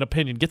off with an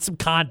opinion. Get some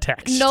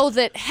context. Know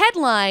that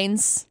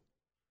headlines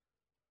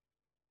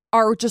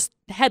are just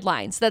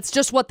headlines. That's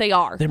just what they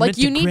are. They're like,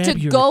 you need to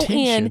go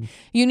in.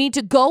 You need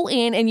to go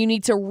in and you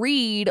need to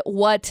read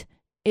what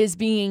is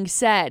being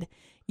said.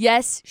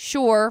 Yes,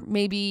 sure,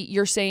 maybe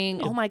you're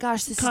saying, oh my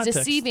gosh, this is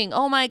deceiving.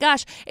 Oh my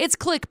gosh, it's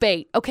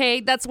clickbait. Okay,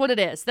 that's what it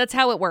is. That's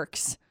how it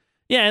works.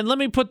 Yeah, and let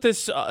me put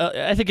this.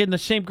 I think in the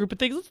same group of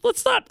things.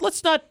 Let's not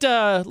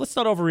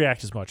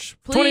overreact as much.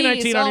 Please.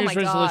 2019 New Year's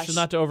resolution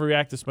not to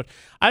overreact as much.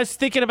 I was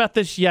thinking about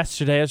this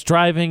yesterday. I was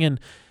driving and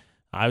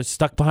I was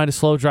stuck behind a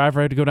slow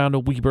driver. I had to go down to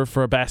Weber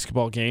for a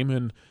basketball game,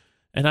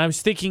 and I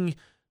was thinking,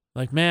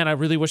 like, man, I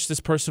really wish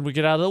this person would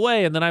get out of the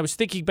way. And then I was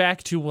thinking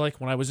back to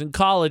like when I was in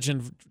college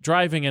and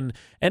driving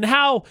and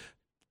how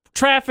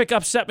traffic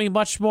upset me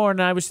much more. And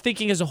I was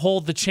thinking as a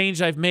whole the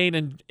change I've made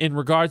in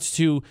regards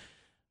to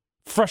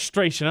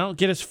frustration. I don't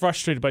get as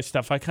frustrated by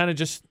stuff. I kind of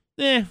just,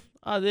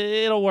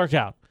 it'll work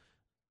out.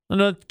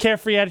 A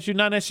carefree attitude,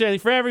 not necessarily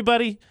for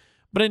everybody,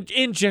 but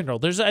in general,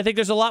 I think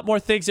there's a lot more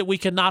things that we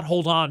cannot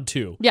hold on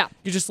to. Yeah.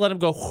 You just let them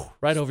go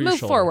right over your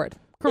shoulder. Move forward.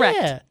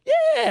 Correct.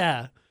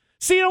 Yeah.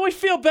 See, you always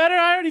feel better?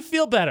 I already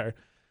feel better.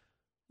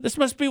 This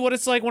must be what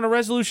it's like when a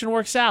resolution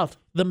works out.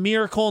 The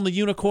miracle and the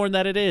unicorn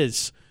that it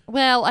is.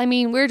 Well, I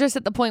mean, we're just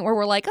at the point where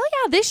we're like, oh,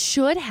 yeah, this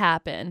should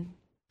happen.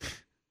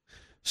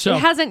 So it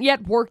hasn't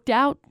yet worked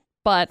out,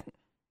 but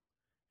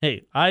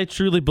hey, I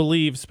truly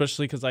believe,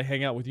 especially because I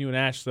hang out with you and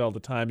Ashley all the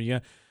time, you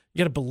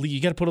got to believe.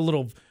 You got to put a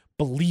little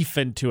belief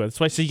into it. That's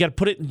why I say you got to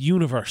put it in the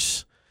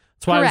universe.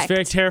 That's why I was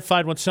very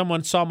terrified when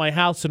someone saw my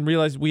house and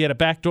realized we had a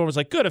back door. I was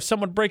like, good, if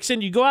someone breaks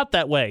in, you go out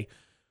that way.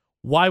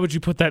 Why would you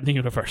put that in the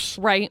universe?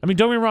 Right. I mean,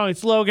 don't get me wrong.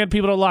 It's Logan.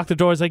 People don't lock the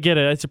doors. I get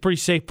it. It's a pretty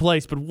safe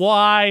place. But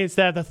why is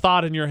that the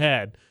thought in your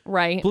head?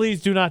 Right.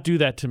 Please do not do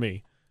that to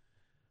me.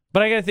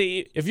 But I got to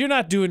think, if you're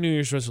not doing New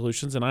Year's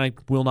resolutions, and I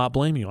will not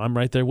blame you, I'm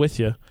right there with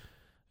you,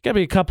 got to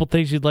be a couple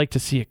things you'd like to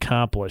see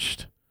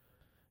accomplished.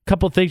 A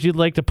couple things you'd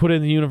like to put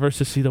in the universe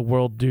to see the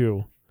world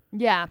do.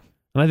 Yeah.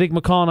 And I think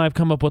McCall and I have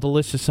come up with a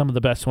list of some of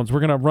the best ones. We're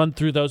going to run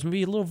through those.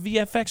 Maybe a little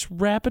VFX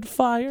rapid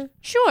fire.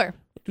 Sure.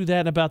 Do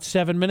that in about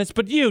 7 minutes.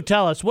 But you,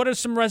 tell us, what are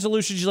some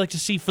resolutions you'd like to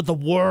see for the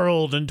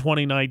world in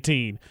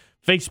 2019?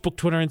 Facebook,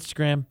 Twitter,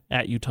 Instagram,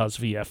 at Utah's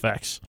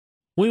VFX.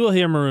 We will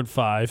hear Maroon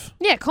 5.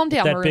 Yeah, calm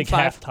down, Maroon 5.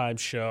 That big halftime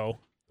show.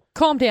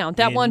 Calm down.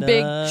 That one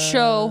big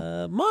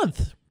show.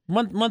 Month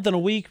and a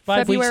week.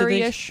 5 weeks, I think.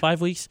 February-ish.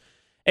 5 weeks.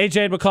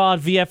 AJ and McCall at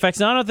VFX.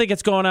 Now, I don't think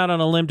it's going out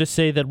on a limb to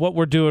say that what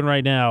we're doing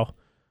right now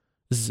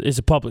is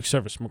a public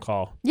service,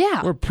 McCall.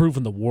 Yeah. We're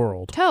proving the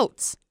world.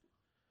 Totes.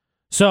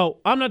 So,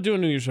 I'm not doing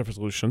New Year's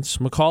resolutions.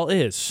 McCall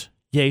is.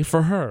 Yay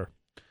for her.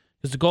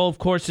 Because the goal, of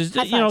course, is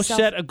to,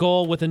 set a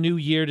goal with a new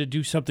year to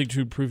do something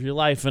to improve your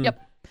life. And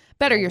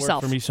better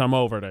yourself. For me, so I'm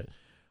over it.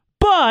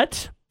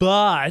 But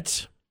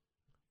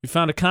we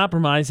found a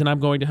compromise, and I'm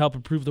going to help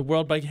improve the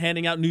world by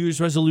handing out New Year's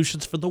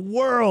resolutions for the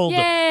world.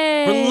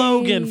 Yay! For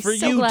Logan, for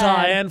so Utah,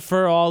 glad. and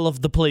for all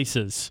of the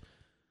places.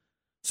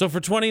 So for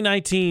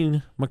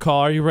 2019, McCall,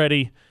 are you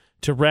ready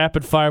to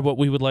rapid fire what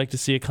we would like to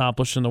see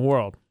accomplished in the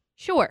world?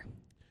 Sure.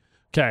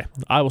 Okay,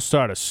 I will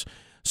start us.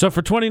 So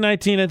for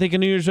 2019, I think a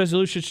New Year's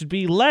resolution should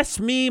be less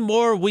me,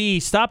 more we.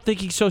 Stop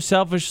thinking so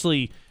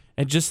selfishly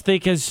and just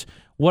think as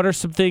what are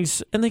some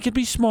things, and they could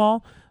be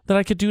small, that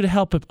I could do to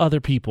help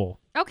other people.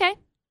 Okay,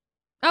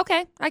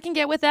 I can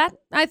get with that.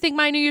 I think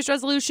my New Year's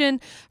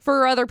resolution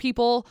for other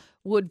people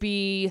would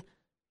be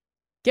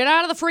get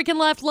out of the freaking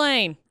left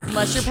lane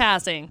unless you're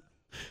passing.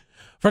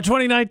 For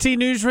 2019,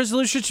 New Year's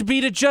resolution should be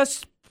to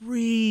just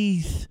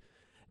breathe.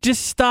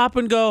 Just stop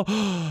and go,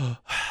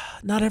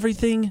 not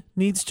everything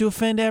needs to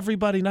offend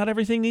everybody. Not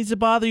everything needs to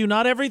bother you.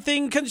 Not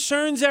everything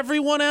concerns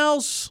everyone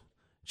else.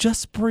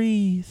 Just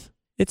breathe.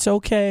 It's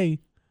okay.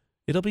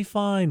 It'll be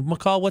fine.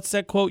 McCall, what's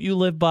that quote you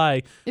live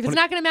by? If it's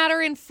not going to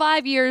matter in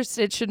 5 years,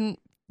 it shouldn't.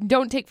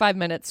 Don't take 5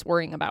 minutes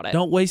worrying about it.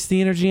 Don't waste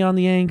the energy on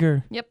the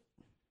anger. Yep.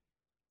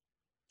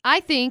 I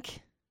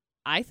think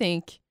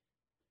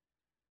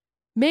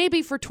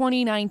maybe for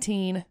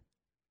 2019,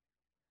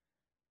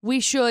 we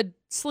should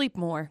sleep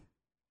more.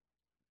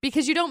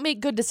 Because you don't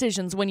make good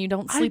decisions when you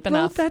don't sleep enough.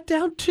 I wrote that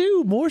down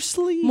too. More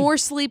sleep. More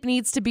sleep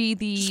needs to be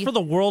just for the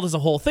world as a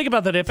whole. Think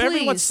about that. If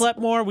everyone slept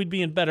more, we'd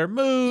be in better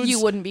moods.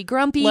 You wouldn't be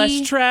grumpy.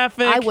 Less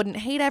traffic. I wouldn't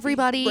hate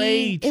everybody.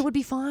 Great. It would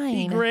be fine.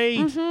 Be great.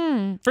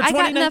 Mm-hmm. I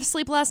got enough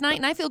sleep last night,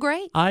 and I feel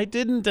great. I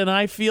didn't, and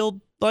I feel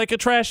like a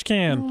trash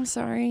can. I'm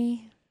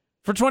sorry.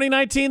 For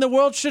 2019, the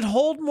world should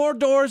hold more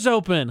doors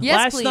open. Yes,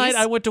 Last please. night,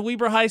 I went to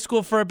Weber High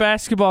School for a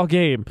basketball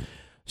game.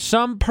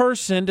 Some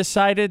person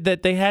decided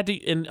that they had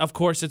to, and of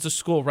course it's a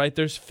school, right?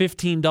 There's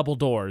 15 double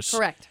doors.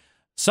 Correct.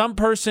 Some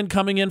person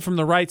coming in from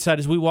the right side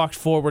as we walked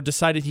forward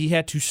decided he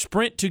had to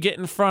sprint to get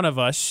in front of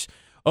us,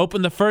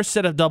 open the first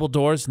set of double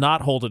doors,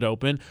 not hold it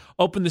open,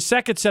 open the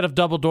second set of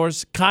double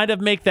doors, kind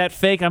of make that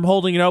fake, I'm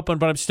holding it open,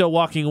 but I'm still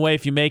walking away.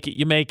 If you make it,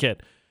 you make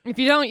it. If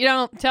you don't, you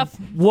don't. Tough.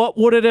 What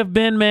would it have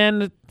been,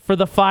 man, for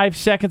the 5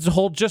 seconds to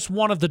hold just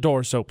one of the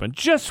doors open?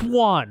 Just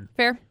one.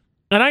 Fair.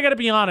 And I got to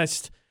be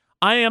honest,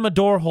 I am a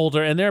door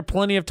holder, and there are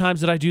plenty of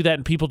times that I do that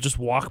and people just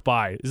walk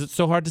by. Is it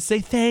so hard to say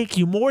thank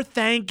you? More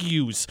thank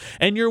yous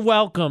and your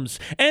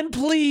welcomes and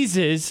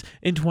pleases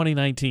in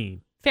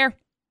 2019. Fair.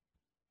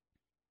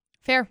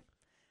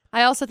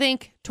 I also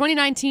think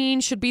 2019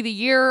 should be the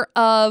year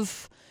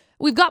of,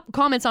 we've got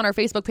comments on our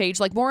Facebook page,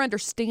 like more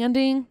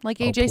understanding, like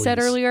AJ said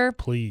earlier.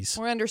 Please.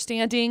 More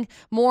understanding,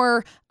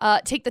 more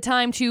take the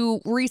time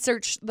to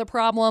research the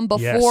problem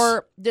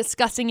before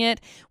discussing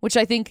it, which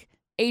I think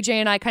AJ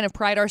and I kind of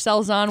pride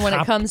ourselves on when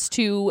it comes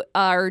to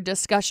our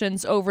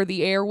discussions over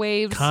the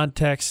airwaves.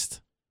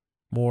 Context,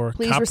 more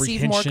Please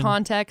receive more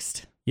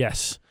context.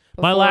 Yes.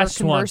 My last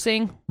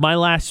conversing.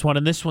 one,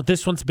 and this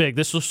one's big.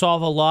 This will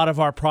solve a lot of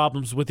our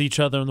problems with each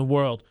other in the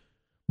world.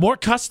 More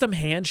custom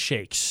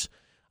handshakes.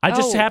 I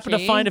just happened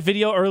to find a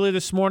video earlier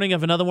this morning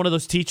of another one of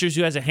those teachers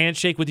who has a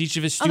handshake with each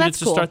of his students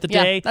to start the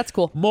day. Yeah, that's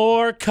cool.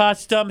 More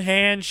custom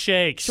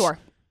handshakes. Sure.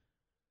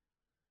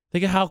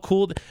 Think of how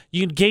cool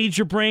you can gauge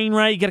your brain,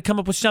 right? You got to come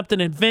up with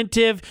something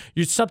inventive.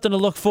 You're something to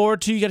look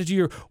forward to. You got to do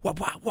your wah,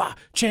 wah, wah,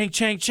 chang,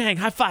 chang, chang,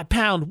 high five,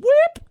 pound,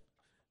 whip.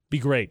 Be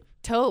great.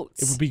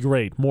 Totes. It would be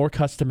great. More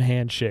custom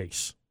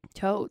handshakes.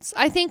 Totes.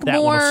 I think that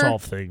more. That will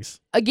solve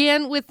things.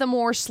 Again, with the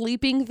more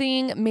sleeping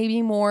thing,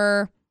 maybe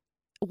more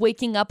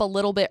waking up a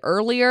little bit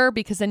earlier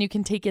because then you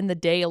can take in the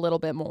day a little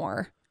bit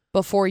more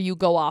before you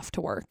go off to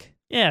work.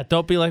 Yeah,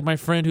 don't be like my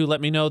friend who let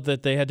me know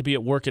that they had to be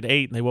at work at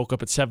 8 and they woke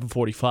up at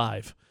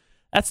 7:45.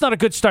 That's not a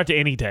good start to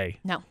any day.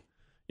 No.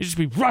 You just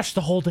be rushed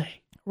the whole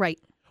day. Right.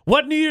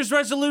 What New Year's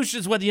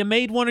resolutions, whether you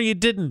made one or you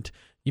didn't?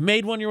 You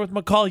made one, you're with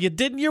McCall. You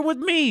didn't, you're with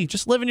me.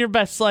 Just living your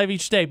best life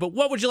each day. But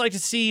what would you like to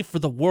see for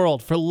the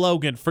world, for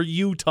Logan, for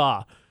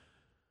Utah?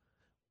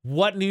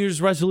 What New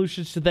Year's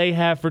resolutions do they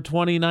have for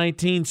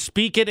 2019?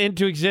 Speak it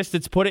into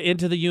existence. Put it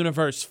into the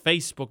universe.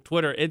 Facebook,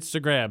 Twitter,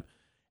 Instagram,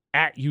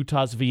 at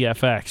Utah's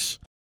VFX.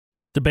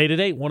 Debate at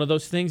 8, one of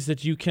those things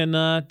that you can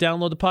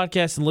download the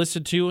podcast and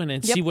listen to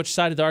and see which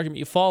side of the argument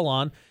you fall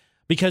on,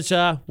 because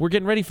we're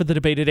getting ready for the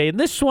debate at 8. And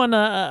this one,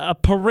 a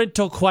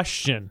parental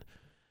question.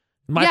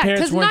 My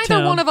parents were in town. Because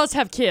neither one of us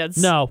have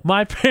kids. No,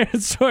 my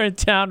parents were in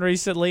town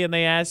recently, and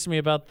they asked me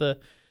about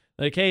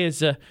hey,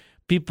 is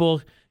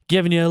people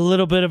giving you a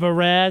little bit of a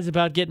razz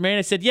about getting married?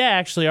 I said, yeah,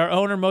 actually, our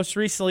owner most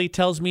recently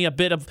tells me a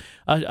bit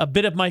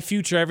of my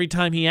future every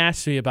time he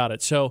asks me about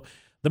it. So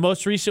the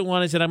most recent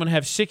one is that I'm going to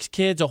have 6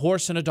 kids, a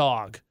horse, and a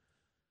dog.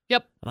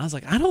 Yep. And I was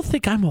like, I don't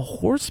think I'm a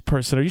horse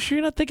person. Are you sure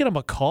you're not thinking of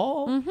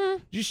McCall? Mm-hmm.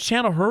 Did you just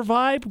channel her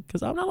vibe?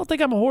 Because I don't think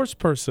I'm a horse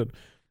person.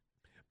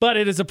 But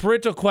it is a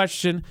parental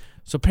question,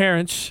 so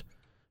parents,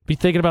 be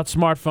thinking about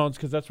smartphones,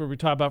 because that's what we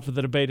talk about for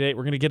the debate today.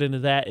 We're going to get into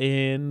that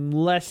in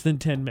less than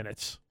 10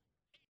 minutes.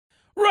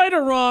 Right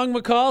or wrong,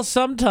 McCall,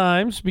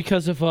 sometimes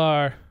because of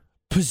our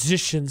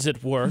positions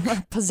at work.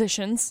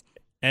 Positions.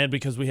 And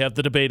because we have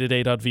the debate at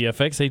 8 on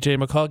VFX, AJ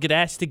and McCall get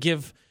asked to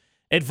give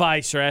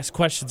advice or ask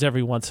questions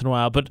every once in a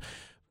while. But,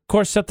 of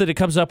course, something that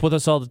comes up with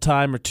us all the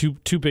time are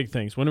two big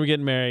things. When are we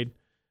getting married?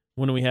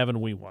 When are we having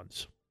wee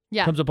ones?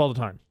 Yeah. Comes up all the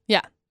time.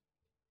 Yeah.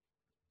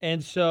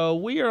 And so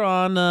we are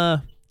on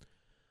a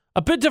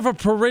bit of a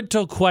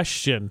parental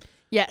question.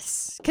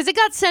 Yes, because it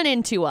got sent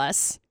in to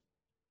us.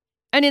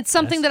 And it's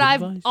something that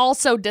I've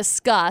also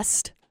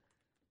discussed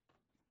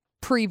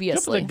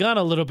previously. Jumping the gun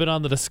a little bit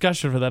on the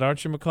discussion for that,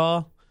 aren't you,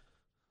 McCall?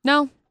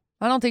 No,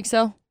 I don't think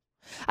so.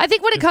 I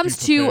think when it comes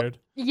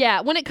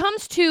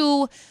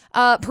to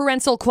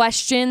parental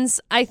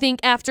questions, I think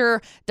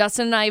after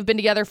Dustin and I have been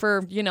together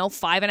for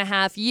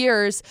 5.5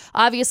 years,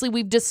 obviously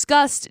we've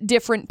discussed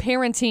different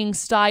parenting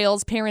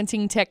styles,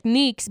 parenting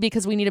techniques,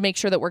 because we need to make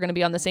sure that we're going to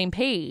be on the same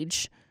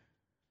page.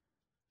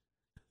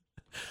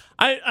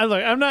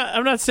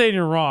 I'm not saying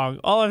you're wrong.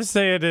 All I'm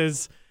saying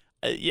is,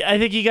 I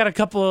think you got a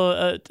couple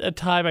of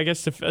time, I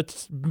guess,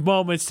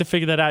 moments to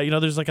figure that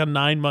out. There's like a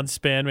 9-month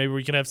span. Maybe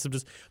we can have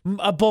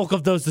a bulk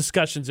of those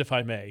discussions, if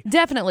I may.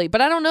 Definitely,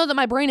 but I don't know that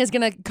my brain is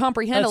going to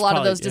comprehend a lot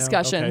of those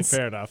discussions.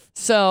 Okay, fair enough.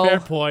 So fair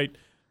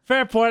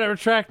point. I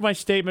retract my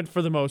statement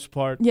for the most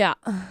part. Yeah.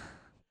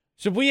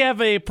 So we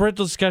have a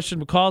parental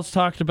discussion McCall's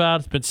talked about.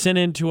 It's been sent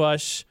in to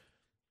us.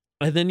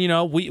 And then,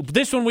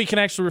 this one we can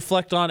actually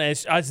reflect on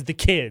as the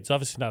kids,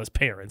 obviously not as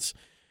parents.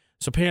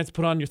 So parents,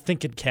 put on your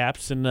thinking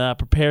caps and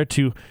prepare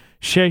to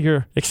share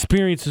your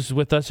experiences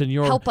with us and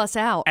your help us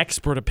out.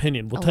 Expert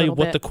opinion. We'll tell you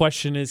what the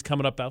question is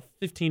coming up about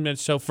 15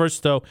 minutes. So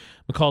first, though,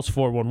 McCall's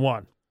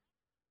 411.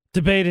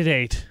 Debate at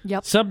 8.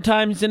 Yep.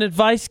 Sometimes an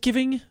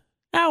advice-giving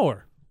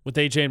hour with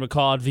AJ and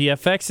McCall on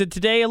VFX. And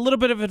today, a little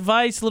bit of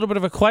advice, a little bit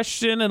of a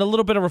question, and a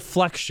little bit of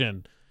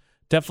reflection.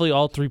 Definitely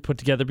all three put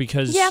together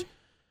because... Yeah.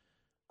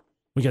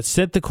 We got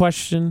sent the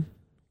question.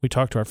 We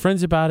talked to our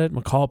friends about it.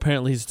 McCall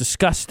apparently has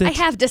discussed it. I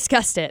have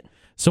discussed it.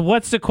 So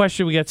what's the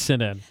question we got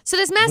sent in? So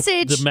this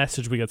message... The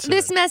message we got sent in.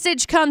 This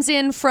message comes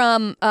in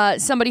from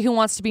somebody who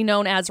wants to be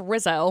known as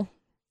Rizzo.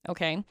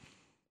 Okay.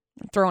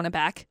 I'm throwing it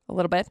back a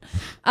little bit.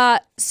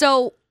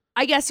 So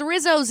I guess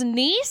Rizzo's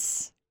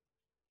niece?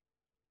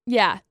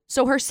 Yeah.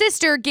 So her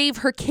sister gave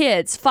her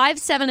kids, 5,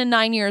 7, and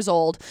 9 years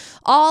old,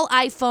 all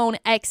iPhone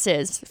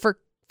X's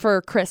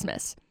for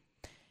Christmas.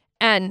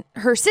 And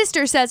her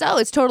sister says, oh,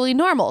 it's totally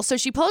normal. So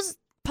she posed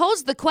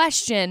the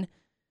question,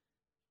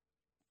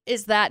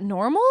 is that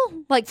normal?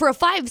 Like for a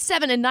 5,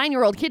 7, and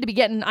 9-year-old kid to be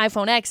getting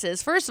iPhone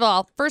X's, first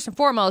and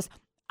foremost,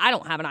 I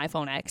don't have an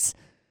iPhone X.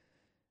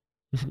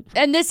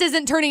 And this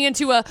isn't turning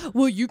into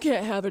well, you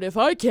can't have it if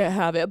I can't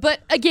have it. But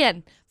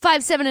again,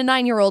 5, 7, and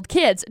 9-year-old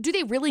kids, do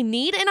they really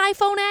need an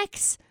iPhone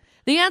X?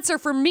 The answer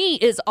for me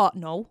is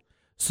no.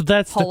 So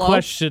that's the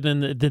question,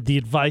 and the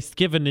advice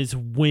given is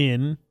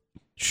when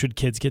should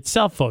kids get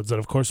cell phones? And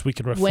of course, we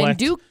can reflect when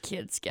do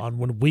kids get on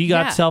when we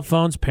got cell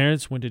phones.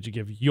 Parents, when did you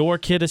give your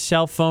kid a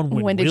cell phone?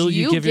 When will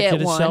you give your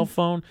kid a cell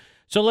phone?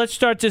 So let's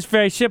start this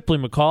very simply,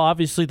 McCall.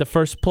 Obviously, the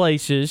first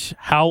place is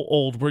how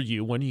old were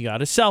you when you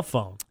got a cell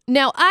phone?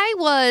 Now, I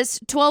was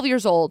 12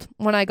 years old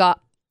when I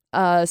got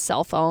a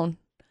cell phone.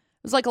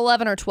 It was like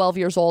 11 or 12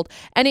 years old.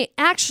 And it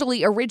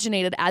actually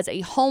originated as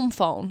a home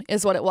phone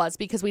is what it was,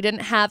 because we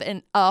didn't have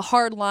a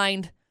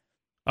hard-lined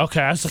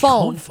okay, I was like,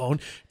 home phone?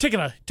 Taking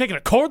a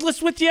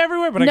cordless with you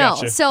everywhere? But no, I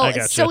got you.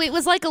 So it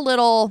was like a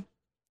little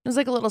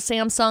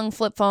Samsung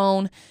flip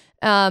phone.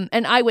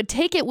 And I would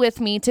take it with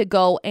me to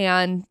go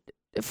and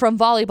from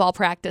volleyball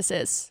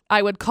practices.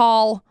 I would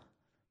call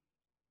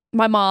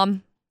my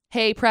mom,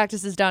 hey,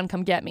 practice is done,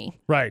 come get me.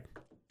 Right.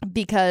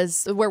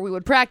 Because where we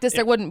would practice,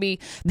 there wouldn't be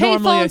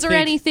payphones or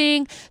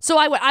anything. So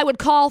I would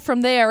call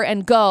from there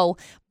and go.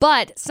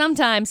 But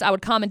sometimes I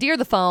would commandeer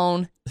the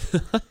phone.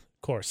 Of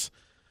course.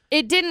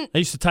 It didn't. I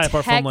used to tie up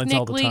our phone lines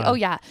all the time. Oh,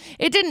 yeah.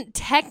 It didn't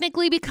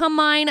technically become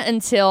mine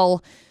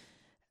until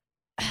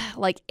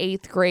like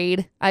 8th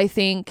grade, I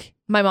think.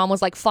 My mom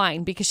was like,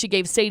 fine, because she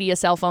gave Sadie a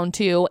cell phone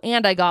too,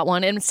 and I got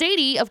one. And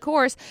Sadie, of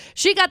course,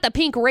 she got the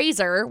pink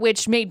Razor,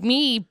 which made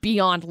me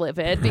beyond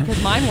livid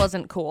because mine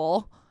wasn't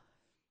cool.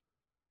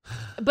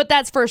 But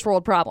that's first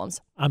world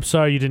problems. I'm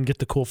sorry you didn't get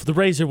the cool. The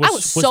Razor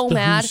was so the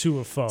mad. who's who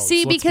of phones.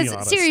 See,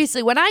 because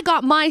seriously, when I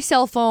got my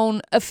cell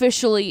phone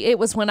officially, it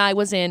was when I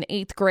was in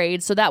 8th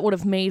grade. So that would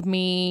have made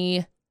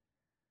me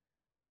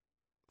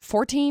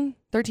 13,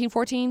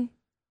 14,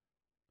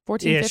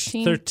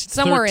 15,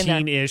 somewhere in there.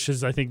 13-ish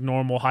is, I think,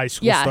 normal high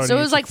school. Yeah, so it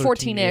was like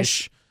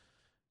 14-ish.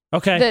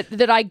 Okay.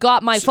 That I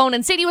got my phone,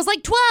 and Sadie was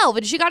like 12,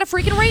 and she got a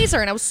freaking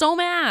Razor, and I was so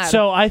mad.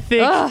 So I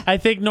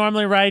think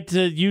normally, right,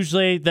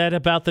 usually that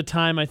about the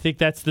time, I think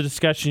that's the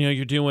discussion,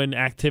 you're doing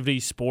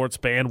activities, sports,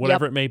 band,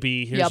 whatever it may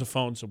be, here's a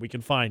phone so we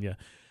can find you.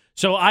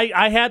 So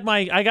I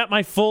got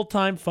my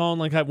full-time phone,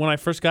 like when I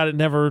first got it,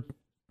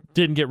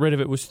 didn't get rid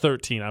of it, was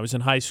 13. I was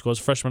in high school, I was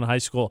a freshman in high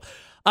school.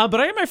 But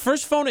I got my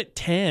first phone at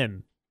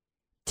 10.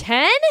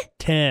 10?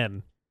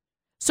 10.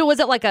 So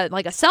was it like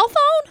a cell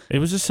phone? It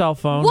was a cell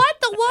phone. What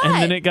the what? And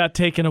then it got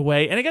taken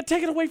away. And it got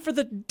taken away for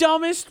the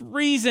dumbest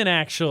reason,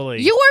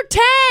 actually. You were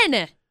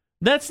 10!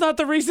 That's not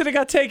the reason it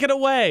got taken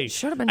away.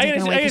 Should have been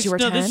taken away because you were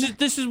 10.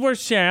 This is worth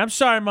sharing. I'm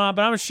sorry, Mom,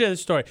 but I'm going to share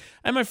this story.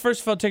 I had my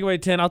first phone taken away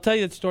at 10. I'll tell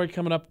you that story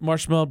coming up,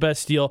 Marshmallow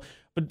Best Deal.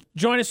 But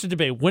join us to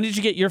debate. When did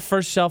you get your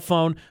first cell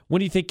phone? When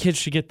do you think kids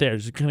should get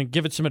theirs? Kind of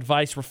give it some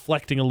advice,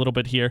 reflecting a little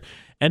bit here.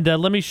 And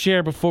let me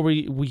share before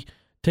we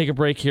take a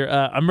break here.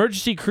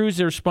 Emergency crews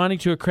are responding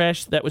to a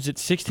crash that was at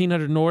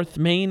 1600 North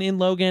Main in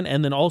Logan,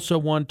 and then also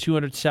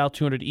 200 South,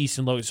 200 East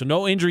in Logan. So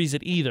no injuries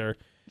at either.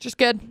 Just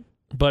good.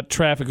 But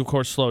traffic, of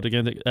course, slowed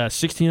again.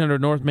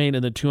 1600 North Main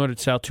and then 200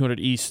 South, 200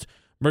 East.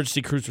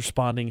 Emergency crews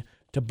responding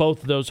to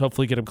both of those.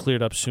 Hopefully get them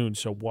cleared up soon,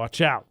 so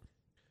watch out.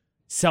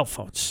 Cell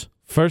phones.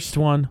 First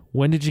one,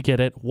 when did you get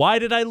it? Why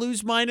did I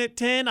lose mine at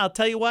 10? I'll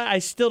tell you why. I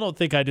still don't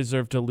think I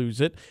deserve to lose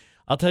it.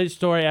 I'll tell you the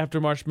story after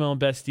Marshmallow and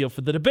Bastille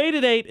for the debate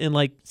at 8 in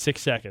like 6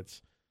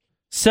 seconds.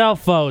 Cell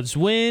phones.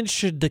 When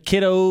should the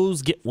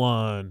kiddos get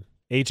one?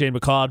 AJ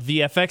and McCall at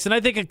VFX. And I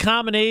think a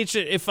common age,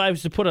 if I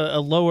was to put a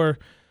lower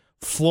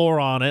floor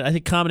on it, I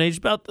think common age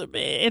about the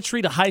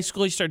entry to high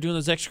school. You start doing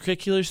those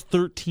extracurriculars,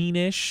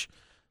 13-ish.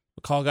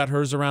 McCall got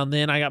hers around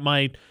then. I got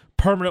my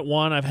permanent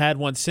one. I've had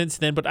one since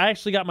then. But I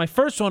actually got my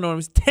first one when I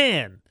was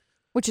 10.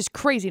 Which is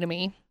crazy to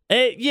me.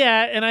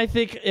 Yeah, and I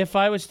think if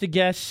I was to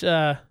guess...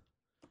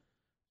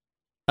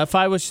 if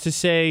I was to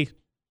say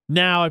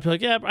now, I'd be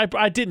like, yeah,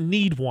 I didn't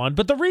need one.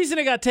 But the reason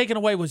it got taken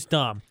away was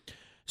dumb.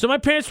 So my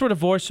parents were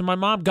divorced, so my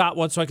mom got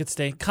one so I could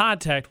stay in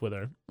contact with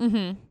her.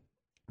 Mm-hmm.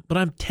 But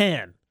I'm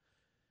 10.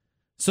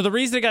 So the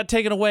reason it got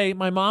taken away,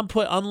 my mom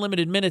put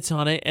unlimited minutes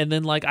on it, and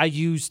then like I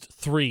used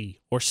 3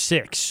 or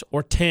 6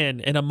 or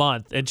 10 in a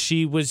month. And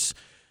she was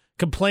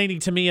complaining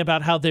to me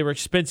about how they were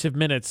expensive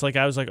minutes. Like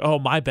I was like, oh,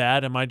 my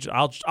bad.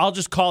 I'll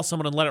just call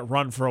someone and let it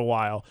run for a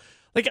while.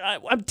 Like,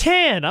 I'm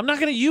 10. I'm not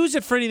going to use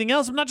it for anything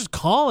else. I'm not just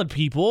calling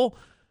people.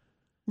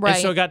 Right.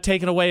 And so it got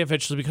taken away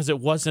eventually because it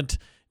was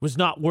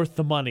not worth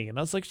the money. And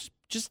I was like,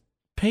 just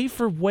pay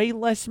for way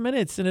less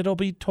minutes and it'll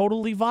be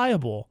totally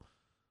viable.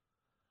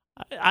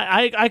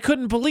 I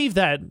couldn't believe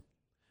that.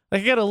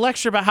 Like, I got a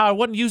lecture about how I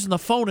wasn't using the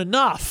phone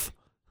enough.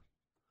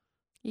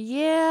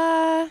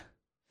 Yeah.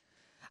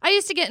 I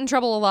used to get in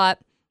trouble a lot.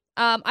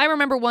 I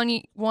remember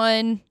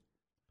one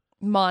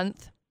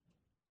month.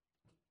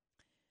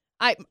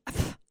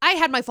 I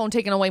had my phone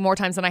taken away more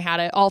times than I had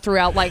it all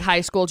throughout like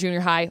high school, junior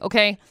high,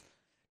 okay?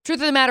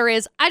 Truth of the matter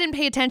is, I didn't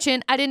pay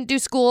attention. I didn't do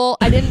school.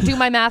 I didn't do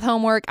my math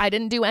homework. I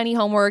didn't do any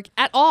homework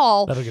at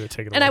all. That'll get it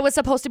taken away. And I was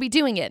supposed to be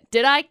doing it.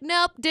 Did I?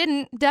 Nope,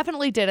 didn't.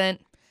 Definitely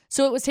didn't.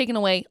 So it was taken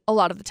away a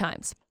lot of the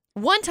times.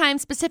 One time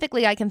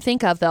specifically I can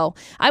think of, though,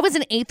 I was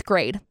in 8th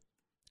grade.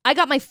 I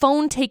got my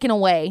phone taken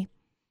away.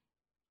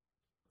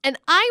 And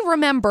I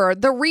remember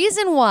the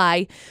reason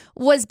why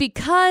was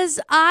because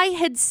I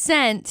had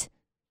sent...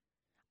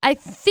 I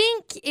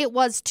think it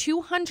was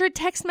 200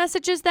 text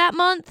messages that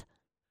month.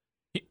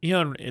 You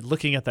know,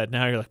 looking at that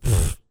now, you're like,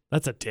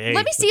 that's a day.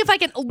 Let me see if I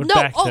can.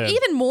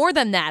 Even more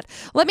than that.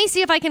 Let me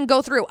see if I can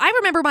go through. I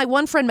remember my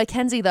one friend,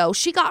 Mackenzie, though.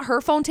 She got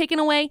her phone taken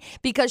away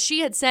because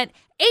she had sent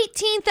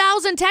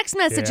 18,000 text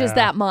messages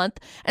that month.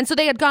 And so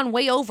they had gone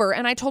way over.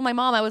 And I told my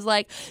mom, I was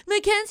like,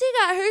 Mackenzie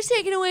got hers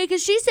taken away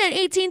because she sent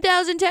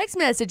 18,000 text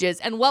messages.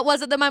 And what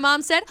was it that my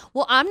mom said?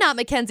 Well, I'm not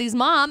Mackenzie's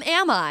mom,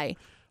 am I?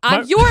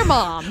 I'm your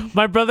mom.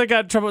 My brother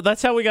got in trouble.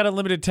 That's how we got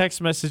unlimited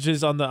text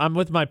messages I'm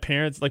with my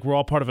parents. Like, we're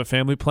all part of a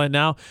family plan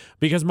now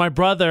because my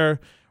brother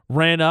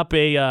ran up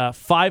a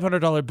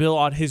 $500 bill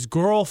on his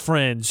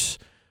girlfriend's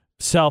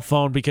cell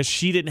phone because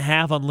she didn't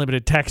have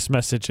unlimited text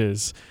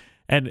messages.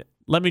 And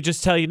let me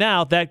just tell you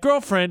now, that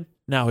girlfriend,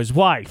 now his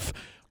wife.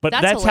 But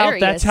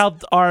that's how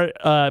our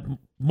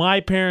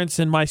my parents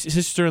and my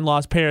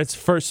sister-in-law's parents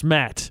first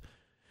met.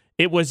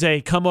 It was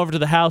a come over to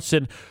the house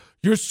and...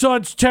 Your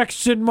son's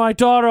texting my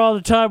daughter all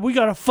the time. We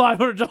got a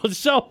 $500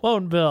 cell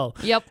phone bill.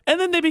 Yep. And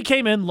then they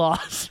became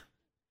in-laws.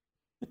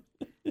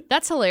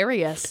 That's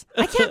hilarious.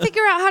 I can't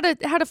figure out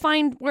how to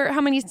find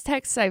how many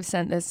texts I've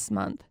sent this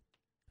month.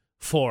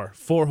 4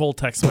 whole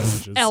text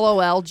messages.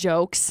 LOL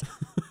jokes.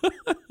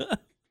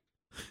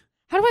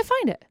 How do I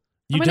find it?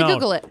 I'm going to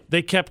Google it.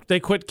 They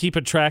quit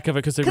keeping track of it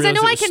because they realized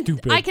it was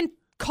stupid. I can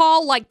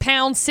call like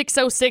pound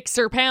 606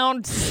 or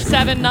pound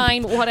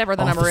 79, whatever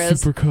the number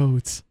is. Super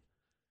codes.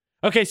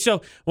 Okay,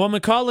 so while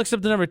McCall looks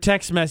up the number of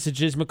text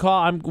messages,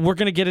 McCall, we're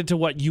going to get into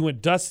what you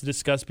and Dustin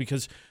discussed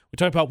because we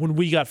talked about when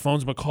we got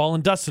phones. McCall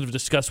and Dustin have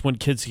discussed when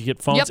kids can get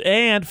phones. Yep.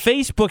 And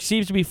Facebook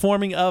seems to be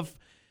forming a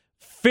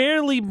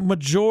fairly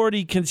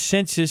majority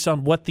consensus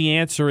on what the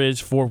answer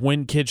is for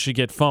when kids should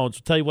get phones.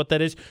 We'll tell you what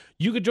that is.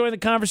 You can join the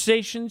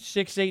conversation,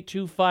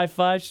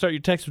 68255. Start your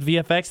text with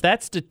VFX.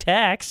 That's the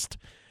text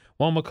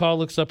while McCall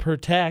looks up her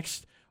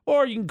text.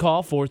 Or you can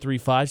call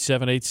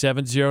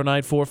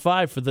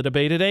 435-787-0945 for the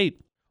debate at 8.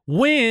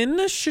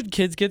 When should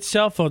kids get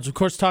cell phones? Of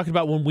course, talking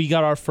about when we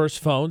got our first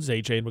phones,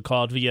 AJ and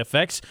McCall at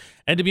VFX.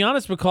 And to be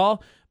honest,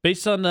 McCall,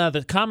 based on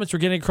the comments we're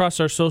getting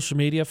across our social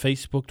media,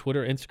 Facebook,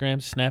 Twitter, Instagram,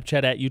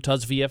 Snapchat, at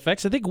Utah's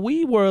VFX, I think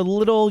we were a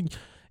little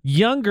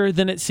younger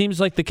than it seems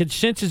like the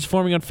consensus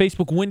forming on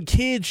Facebook when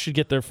kids should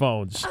get their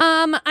phones.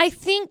 I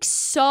think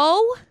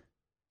so.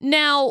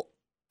 Now,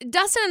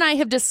 Dustin and I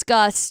have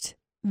discussed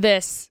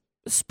this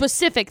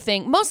specific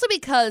thing, mostly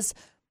because...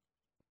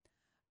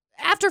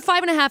 After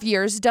 5.5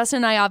 years, Dustin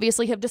and I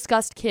obviously have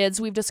discussed kids.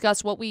 We've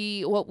discussed what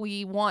we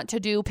want to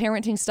do,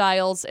 parenting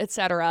styles,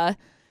 etc.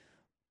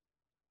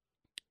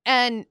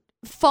 And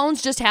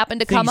phones just happen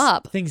to come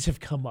up. Things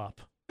have come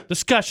up.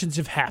 Discussions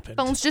have happened.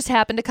 Phones just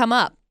happened to come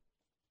up.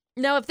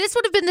 Now, if this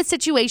would have been the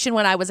situation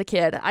when I was a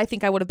kid, I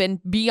think I would have been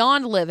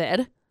beyond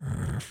livid.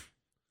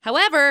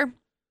 However,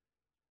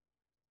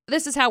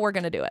 this is how we're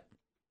going to do it.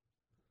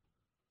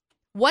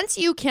 Once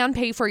you can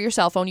pay for your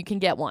cell phone, you can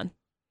get one.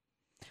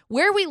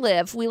 Where we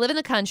live in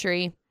the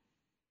country.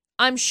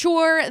 I'm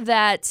sure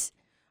that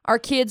our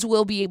kids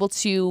will be able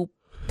to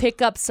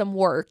pick up some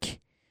work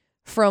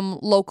from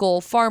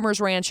local farmers,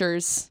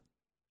 ranchers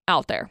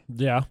out there.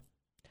 Yeah.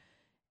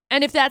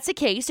 And if that's the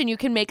case and you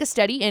can make a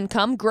steady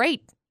income,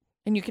 great.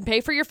 And you can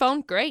pay for your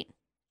phone, great.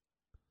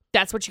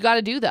 That's what you got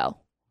to do, though.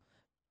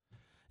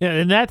 Yeah,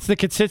 and that's the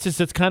consensus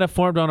that's kind of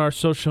formed on our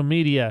social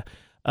media.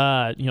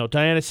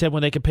 Diana said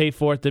when they could pay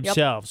for it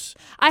themselves.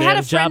 Yep. I had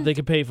a friend, job, they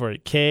could pay for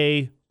it.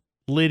 Kay,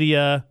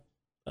 Lydia,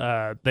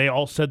 they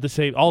all said the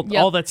same,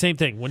 all that same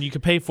thing. When you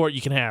can pay for it,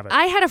 you can have it.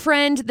 I had a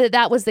friend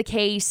that was the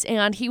case,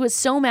 and he was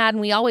so mad,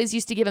 and we always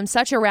used to give him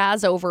such a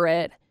razz over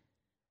it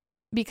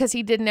because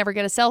he didn't ever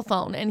get a cell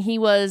phone, and he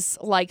was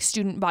like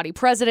student body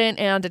president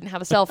and didn't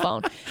have a cell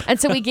phone. And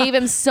so we gave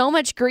him so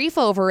much grief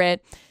over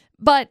it.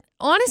 But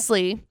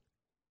honestly,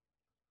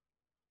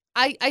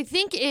 I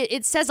think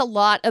it says a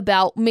lot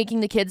about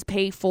making the kids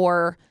pay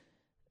for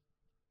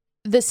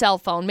the cell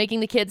phone, making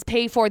the kids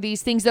pay for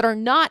these things that are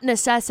not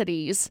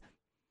necessities,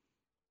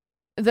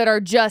 that are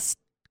just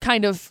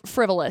kind of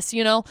frivolous,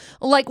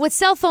 Like with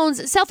cell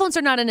phones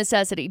are not a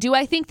necessity. Do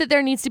I think that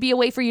there needs to be a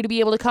way for you to be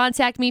able to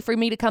contact me, for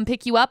me to come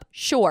pick you up?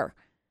 Sure.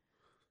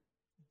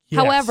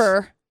 Yes.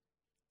 However,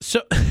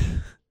 so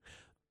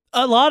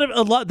a lot.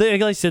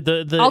 Like I said,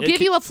 I'll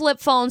give you a flip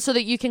phone so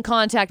that you can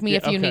contact me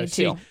if you need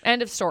to.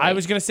 End of story. I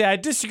was gonna say I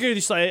disagree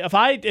with you.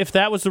 If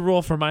that was the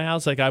rule for my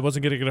house, like I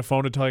wasn't gonna get a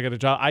phone until I got a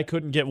job. I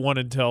couldn't get one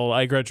until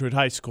I graduated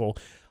high school.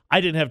 I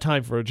didn't have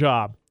time for a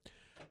job.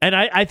 And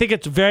I think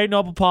it's a very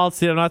noble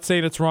policy. I'm not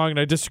saying it's wrong, and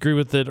I disagree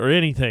with it or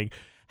anything.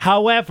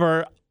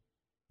 However,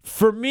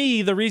 for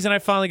me, the reason I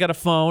finally got a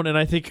phone, and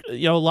I think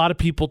a lot of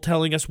people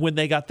telling us when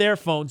they got their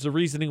phones, the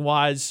reasoning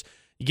was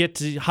you get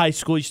to high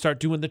school, you start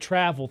doing the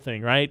travel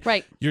thing, right?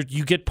 Right. You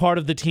get part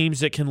of the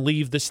teams that can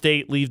leave the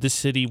state, leave the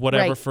city,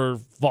 whatever, right, for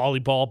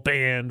volleyball,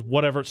 band,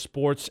 whatever,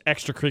 sports,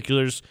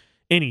 extracurriculars,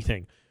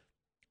 anything.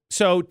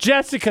 So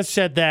Jessica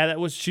said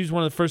she's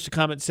one of the first to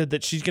comment, said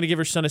that she's going to give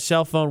her son a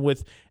cell phone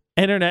with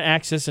internet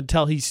access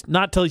until he's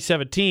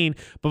 17,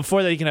 but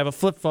before that he can have a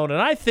flip phone.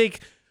 And I think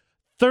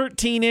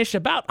 13-ish,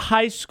 about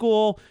high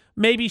school,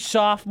 maybe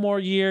sophomore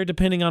year,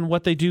 depending on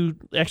what they do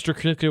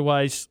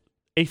extracurricular-wise,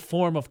 a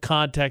form of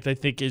contact I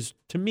think is,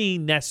 to me,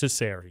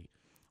 necessary.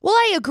 Well,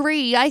 I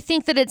agree. I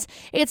think that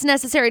it's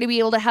necessary to be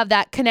able to have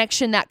that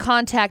connection, that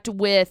contact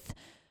with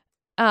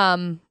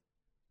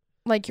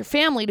like your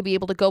family, to be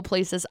able to go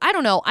places. I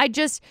don't know.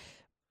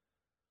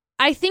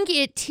 I think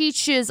it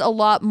teaches a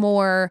lot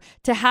more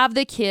to have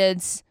the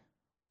kids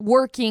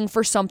working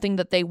for something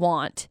that they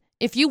want.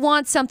 If you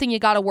want something, you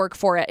got to work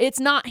for it. It's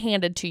not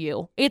handed to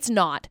you. It's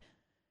not.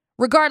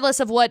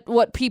 Regardless of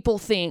what people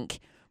think.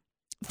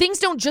 Things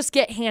don't just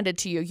get handed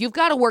to you. You've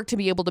got to work to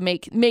be able to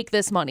make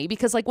this money.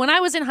 Because like when I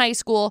was in high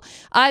school,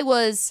 I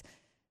was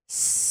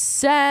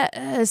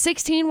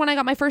 16 when I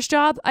got my first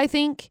job, I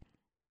think.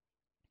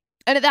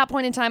 And at that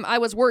point in time, I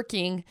was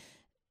working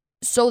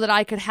so that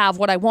I could have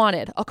what I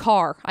wanted, a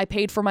car. I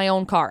paid for my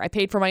own car. I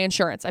paid for my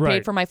insurance. I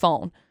paid for my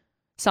phone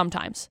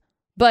sometimes.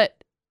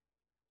 But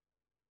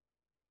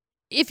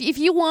if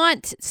you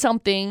want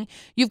something,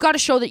 you've got to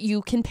show that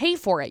you can pay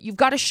for it. You've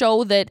got to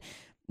show that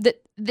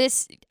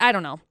this, I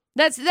don't know.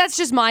 That's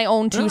just my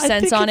own 2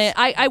 cents on it.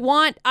 I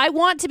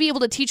want to be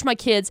able to teach my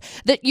kids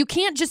that you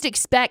can't just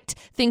expect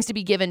things to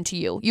be given to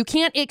you. You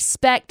can't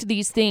expect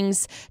these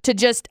things to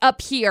just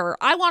appear.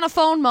 I want a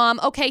phone,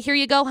 Mom. Okay, here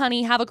you go,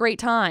 honey. Have a great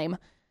time.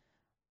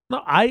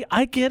 No,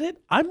 I get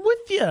it. I'm with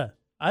you.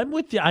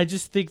 I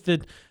just think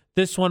that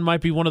this one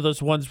might be one of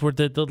those ones where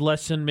the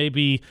lesson may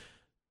be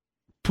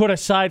put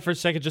aside for a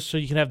second just so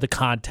you can have the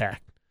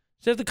contact.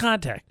 Just have the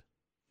contact.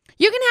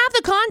 You can have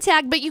the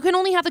contact, but you can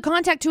only have the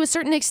contact to a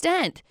certain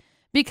extent,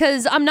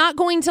 because I'm not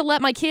going to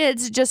let my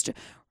kids just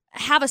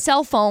have a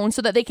cell phone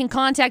so that they can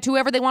contact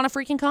whoever they want to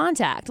freaking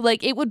contact.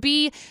 Like, it would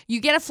be, you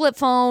get a flip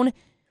phone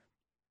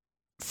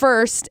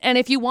first, and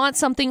if you want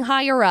something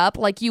higher up,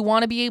 like you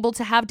want to be able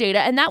to have data,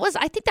 and I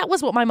think that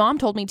was what my mom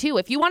told me too.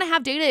 If you want to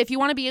have data, if you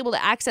want to be able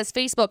to access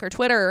Facebook or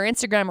Twitter or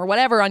Instagram or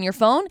whatever on your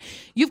phone,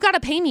 you've got to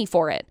pay me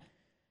for it.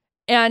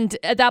 And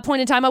at that point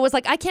in time, I was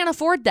like, I can't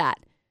afford that.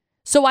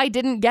 So I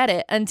didn't get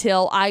it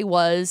until I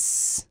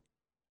was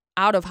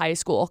out of high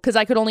school, because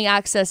I could only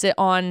access it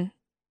on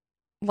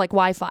like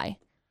Wi-Fi.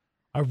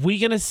 Are we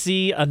going to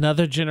see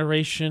another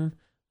generation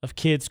of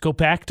kids go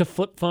back to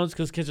flip phones?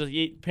 Because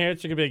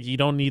parents are going to be like, you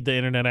don't need the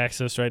internet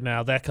access right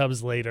now. That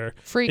comes later.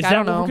 Freak, Is I that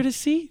don't know. what we're going to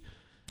see?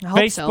 I hope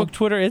Facebook, so.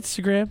 Twitter,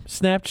 Instagram,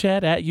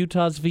 Snapchat, at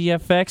Utah's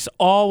VFX.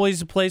 Always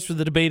a place where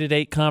the Debate at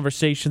 8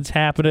 conversations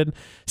happening.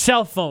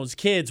 Cell phones,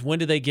 kids, when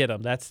do they get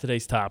them? That's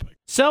today's topic.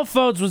 Cell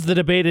phones was the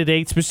Debate at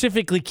 8,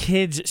 specifically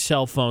kids'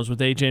 cell phones with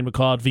AJ and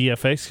McCall at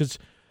VFX, because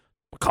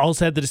McCall's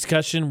had the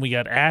discussion. We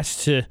got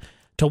asked to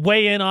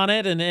weigh in on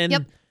it, and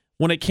yep.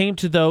 when it came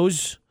to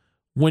those,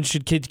 when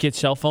should kids get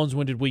cell phones?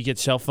 When did we get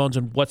cell phones?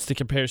 And what's the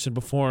comparison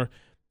before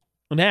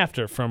and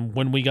after from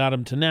when we got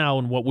them to now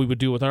and what we would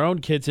do with our own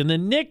kids? And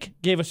then Nick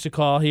gave us a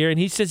call here, and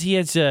he says he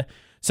has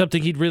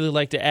something he'd really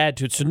like to add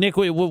to it. So, Nick,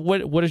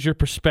 what is your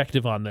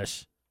perspective on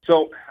this?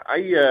 So I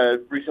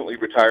recently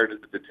retired as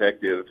a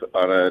detective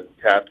on a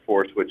task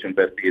force which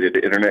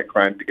investigated internet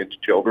crimes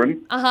against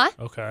children. Uh-huh.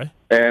 Okay.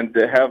 And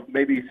have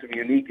maybe some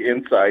unique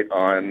insight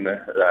on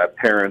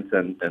parents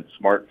and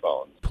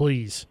smartphones.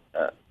 Please.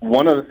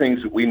 One of the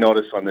things that we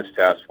noticed on this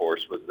task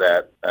force was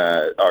that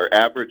our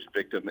average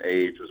victim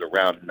age was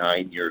around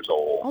 9 years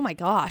old. Oh, my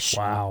gosh.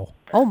 Wow.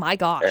 Oh, my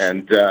gosh.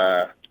 And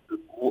the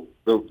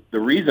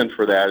reason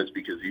for that is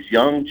because these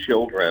young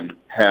children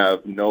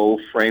have no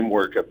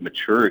framework of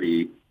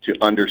maturity to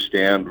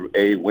understand,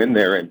 when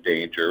they're in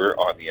danger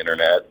on the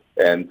internet,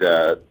 and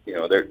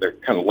they're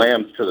kind of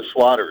lambs to the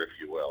slaughter, if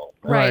you will.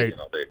 Right.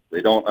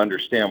 They don't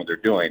understand what they're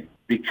doing.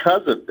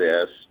 Because of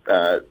this,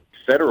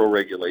 federal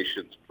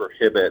regulations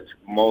prohibit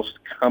most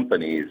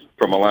companies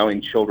from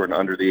allowing children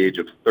under the age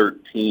of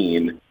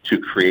 13 to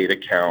create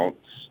accounts.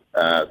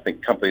 I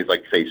think companies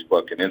like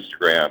Facebook and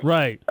Instagram.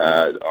 Right.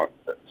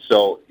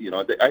 So,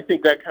 I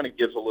think that kind of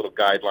gives a little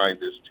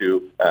guidelines as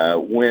to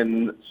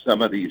when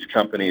some of these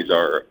companies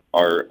are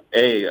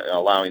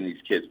allowing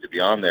these kids to be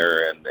on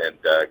there and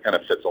kind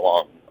of fits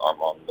along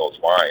those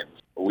lines.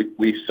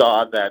 We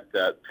saw that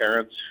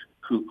parents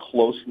who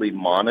closely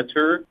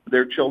monitor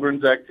their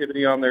children's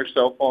activity on their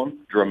cell phone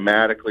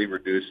dramatically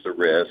reduce the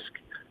risk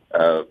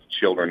of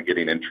children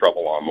getting in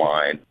trouble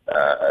online,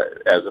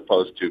 as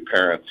opposed to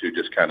parents who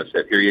just kind of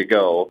said, "Here you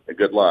go,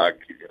 good luck."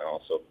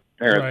 So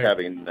parents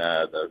having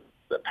the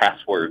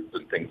passwords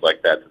and things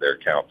like that to their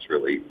accounts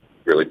really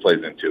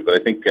plays into it. But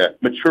I think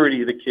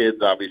maturity of the kids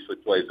obviously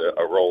plays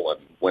a role in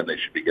when they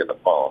should be getting a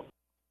phone.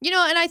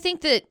 And I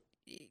think that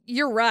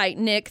you're right,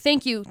 Nick.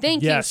 Thank you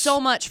so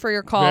much for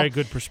your call. Very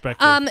good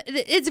perspective.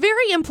 It's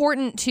very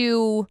important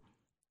to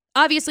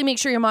obviously make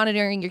sure you're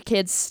monitoring your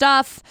kids'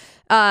 stuff.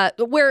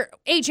 Where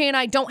AJ and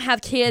I don't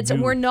have kids,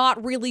 and we're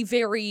not really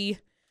very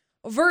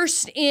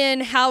versed in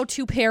how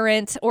to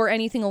parent or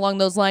anything along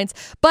those lines.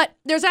 But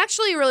there's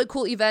actually a really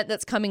cool event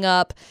that's coming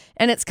up,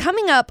 and it's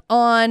coming up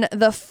on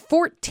the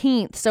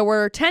 14th. So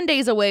we're 10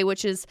 days away,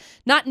 which is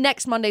not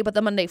next Monday, but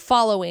the Monday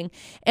following.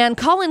 And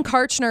Colin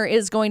Karchner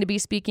is going to be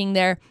speaking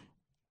there.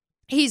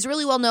 He's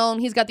really well known.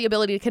 He's got the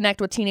ability to connect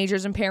with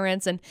teenagers and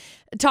parents and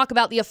talk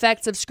about the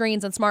effects of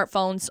screens and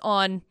smartphones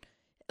on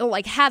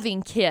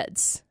having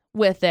kids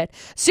with it.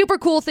 Super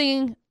cool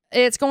thing.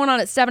 It's going on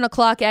at 7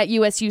 o'clock at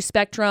USU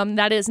Spectrum.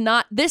 That is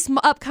not this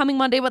upcoming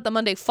Monday, but the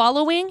Monday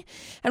following.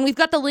 And we've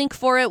got the link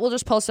for it. We'll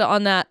just post it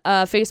on that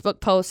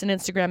Facebook post and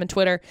Instagram and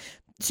Twitter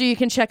so you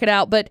can check it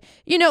out. But,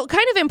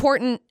 kind of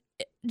important,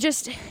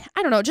 just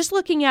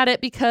looking at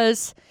it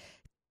because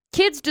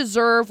kids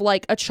deserve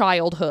a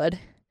childhood.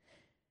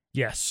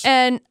 Yes.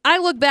 And I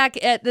look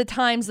back at the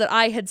times that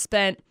I had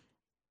spent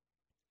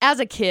as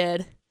a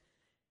kid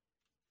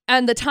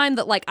and the time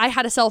that I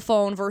had a cell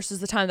phone versus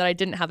the time that I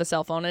didn't have a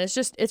cell phone. And it's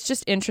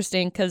just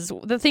interesting because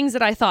the things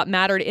that I thought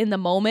mattered in the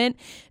moment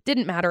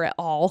didn't matter at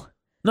all.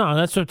 No,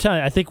 that's what I'm telling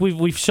you. I think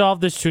we've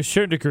solved this to a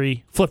certain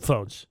degree. Flip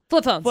phones.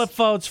 Flip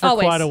phones for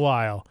always. Quite a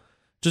while.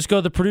 Just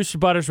go the producer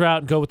Butters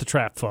route and go with the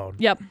trap phone.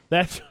 Yep.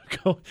 That's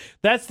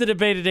the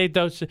debate today,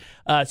 those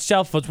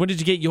cell phones. When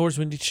did you get yours?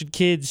 When should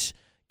kids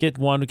get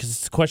one? Because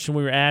it's the question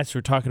we were asked. We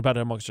were talking about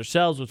it amongst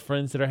ourselves with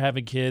friends that are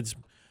having kids.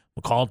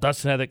 McCall and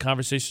Dustin had that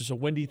conversation. So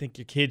when do you think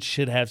your kids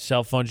should have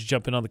cell phones? You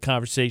jump in on the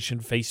conversation,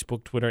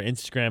 Facebook, Twitter,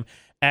 Instagram,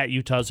 at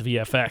Utah's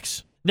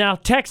VFX. Now,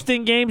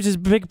 texting games is a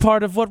big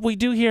part of what we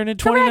do here. And in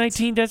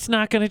 2019, that's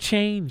not going to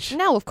change.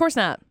 No, of course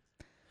not.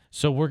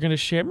 So we're going to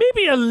share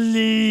maybe a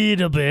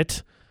little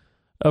bit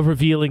of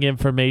revealing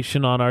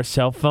information on our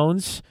cell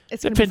phones.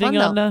 It's going to be fun,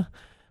 on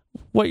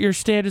what your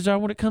standards are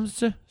when it comes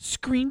to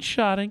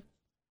screenshotting.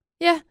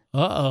 Yeah.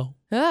 Uh-oh.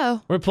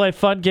 Oh. We're playing a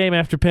fun game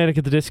after Panic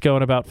at the Disco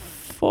in about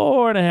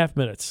 4.5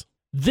 minutes.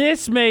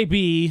 This may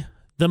be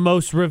the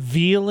most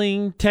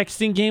revealing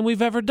texting game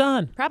we've ever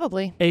done.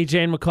 Probably.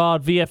 AJ and McCall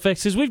at VFX,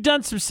 because we've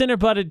done some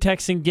center-butted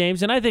texting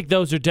games, and I think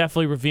those are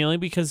definitely revealing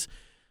because,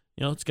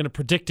 it's going to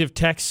predictive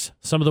text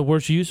some of the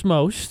words you use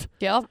most.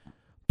 Yep.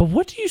 But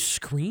what do you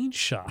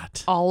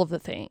screenshot? All of the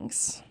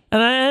things.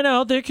 And I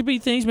know there could be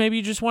things, maybe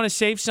you just want to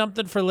save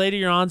something for later,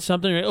 you're on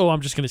something,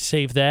 I'm just going to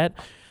save that.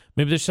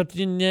 Maybe there's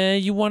something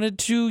you wanted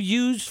to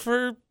use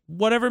for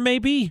whatever it may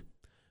be.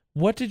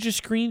 What did you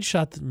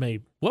screenshot? Did you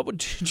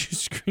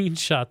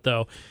screenshot,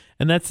 though?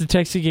 And that's the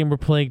texting game we're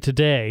playing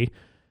today.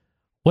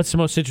 What's the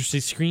most interesting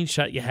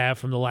screenshot you have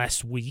from the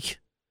last week?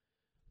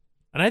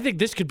 And I think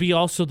this could be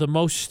also the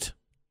most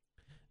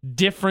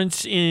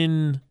difference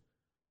in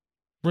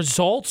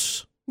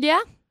results.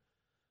 Yeah.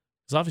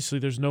 Because obviously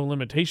there's no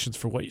limitations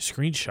for what you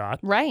screenshot.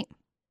 Right.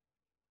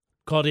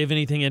 Call, do you have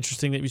anything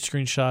interesting that you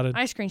screenshotted?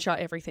 I screenshot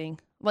everything.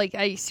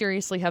 I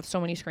seriously have so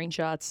many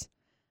screenshots.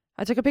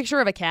 I took a picture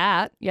of a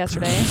cat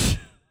yesterday.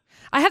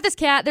 I have this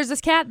cat. There's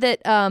this cat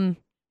that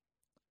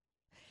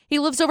he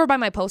lives over by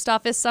my post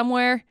office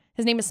somewhere,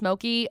 His name is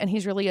Smokey, and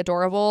he's really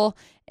adorable.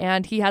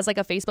 And he has like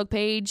a Facebook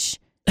page,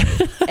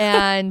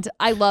 and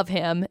I love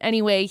him.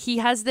 Anyway, he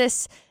has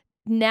this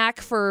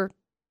knack for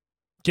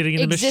getting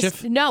into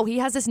mischief. No, he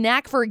has this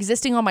knack for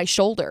existing on my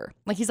shoulder.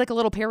 Like he's like a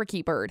little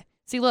parakeet bird.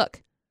 See,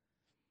 look.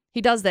 He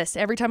does this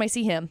every time I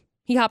see him.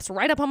 He hops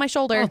right up on my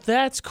shoulder. Oh,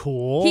 that's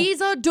cool. He's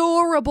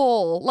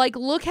adorable. Like,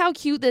 look how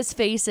cute this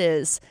face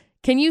is.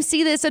 Can you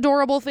see this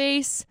adorable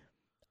face?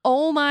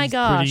 Oh my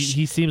gosh.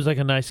 He seems like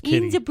a nice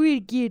kitty. He's a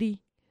pretty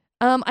kitty.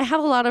 I have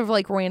a lot of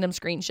like random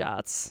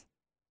screenshots.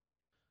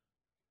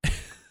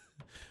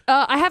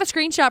 I have a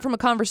screenshot from a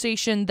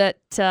conversation that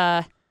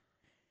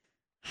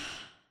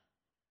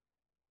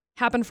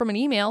happened from an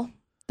email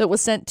that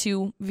was sent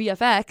to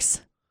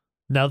VFX.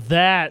 Now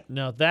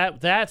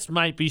that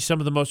might be some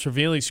of the most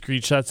revealing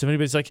screenshots. If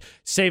anybody's like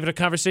saving a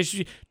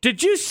conversation,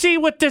 did you see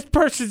what this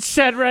person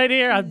said right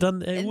here? I've done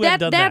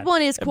that. That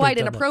one is quite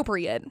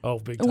inappropriate. Oh,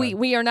 big time.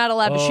 We are not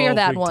allowed to share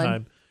that one.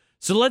 Time.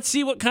 So let's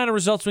see what kind of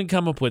results we can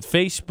come up with.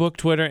 Facebook,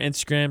 Twitter,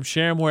 Instagram,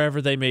 share them wherever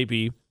they may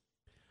be.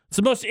 It's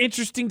the most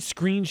interesting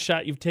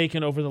screenshot you've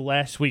taken over the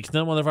last week. It's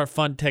not one of our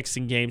fun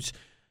texting games.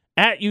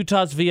 At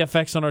Utah's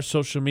VFX on our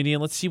social media.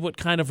 And let's see what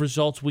kind of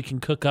results we can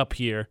cook up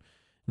here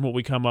and what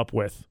we come up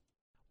with.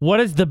 What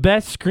is the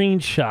best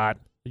screenshot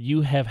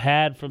you have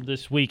had from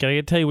this week? And I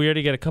can tell you, we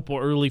already got a couple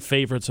early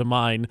favorites of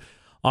mine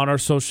on our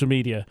social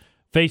media.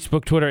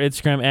 Facebook, Twitter,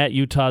 Instagram, at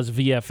Utah's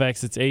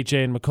VFX. It's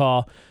AJ and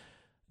McCall.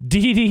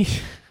 Dee Dee,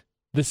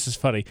 this is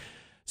funny.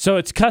 So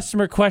it's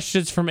customer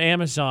questions from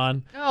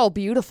Amazon. Oh,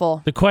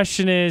 beautiful. The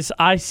question is,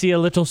 I see a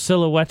little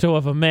silhouette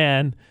of a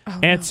man. Oh,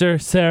 Answer, no.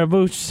 Sarah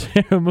Mooch,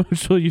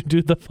 will you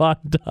do the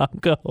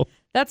fandango?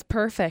 That's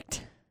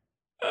perfect.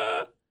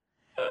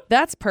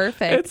 That's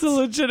perfect. It's a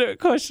legitimate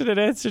question and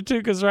answer, too,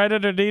 because right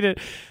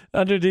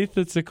underneath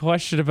it's a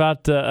question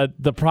about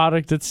the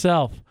product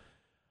itself.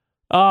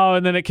 Oh,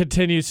 and then it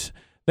continues.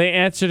 They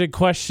answered and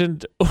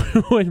questioned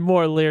with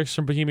more lyrics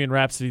from Bohemian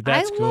Rhapsody.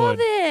 That's good. I love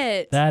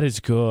it. That is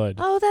good.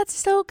 Oh, that's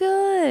so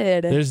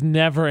good. There's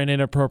never an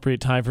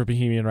inappropriate time for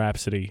Bohemian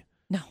Rhapsody.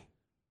 No.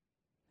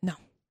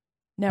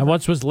 Never. I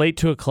once was late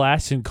to a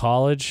class in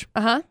college.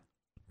 Uh-huh.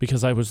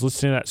 Because I was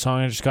listening to that song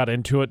and I just got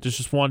into it. There's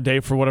just one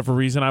day, for whatever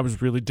reason, I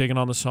was really digging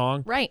on the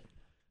song. Right.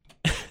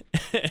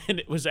 And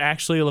it was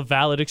actually a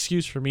valid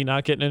excuse for me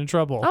not getting into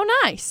trouble. Oh,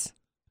 nice.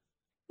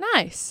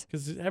 Nice.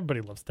 Because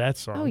everybody loves that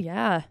song. Oh,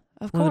 yeah.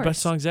 Of course. One of the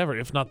best songs ever,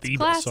 if not the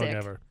best song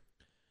ever.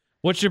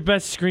 What's your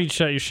best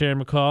screenshot you're sharing,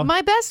 McCall?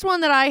 My best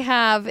one that I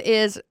have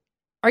is,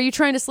 are you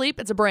trying to sleep?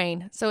 It's a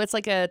brain. So it's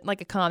like a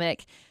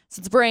comic. So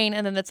it's a brain,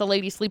 and then it's a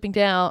lady sleeping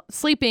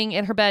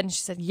in her bed, and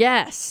she said,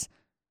 yes.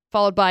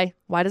 Followed by,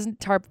 why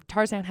doesn't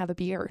Tarzan have a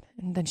beard?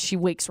 And then she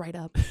wakes right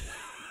up.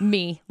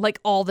 Me.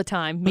 Like all the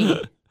time.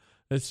 Me.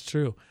 It's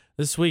true.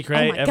 This week,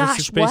 right?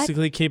 Since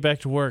basically came back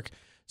to work,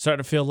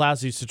 starting to feel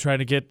lousy, so trying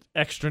to get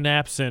extra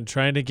naps in,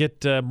 trying to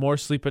get more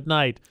sleep at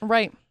night.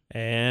 Right.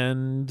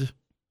 And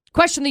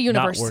question the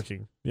universe. Not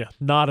working. Yeah,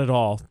 not at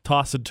all.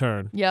 Toss and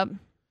turn. Yep.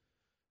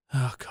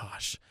 Oh,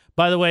 gosh.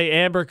 By the way,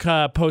 Amber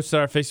posted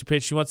on our Facebook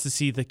page. She wants to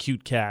see the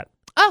cute cat.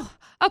 Oh,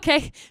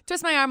 okay.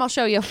 Twist my arm. I'll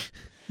show you.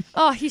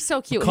 Oh, he's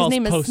so cute. McCall's his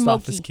name is post Smokey.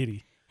 Office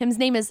kitty. His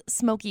name is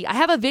Smokey. I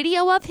have a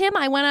video of him.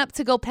 I went up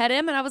to go pet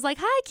him, and I was like,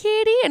 hi,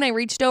 kitty. And I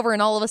reached over,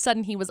 and all of a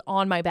sudden, he was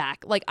on my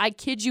back. Like, I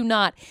kid you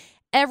not.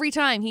 Every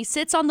time. He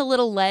sits on the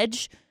little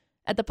ledge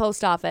at the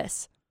post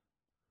office.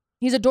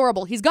 He's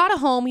adorable. He's got a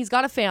home. He's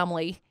got a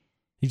family.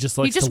 He just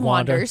likes to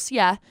wander. Wanders,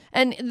 yeah.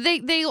 And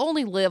they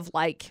only live,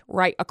 like,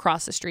 right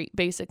across the street,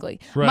 basically.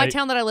 Right. My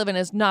town that I live in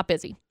is not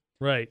busy.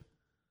 Right.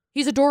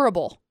 He's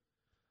adorable.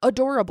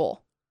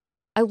 Adorable.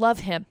 I love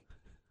him.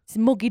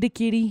 Smokey the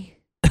kitty.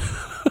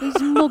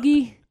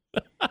 Smokey.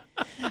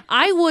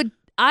 I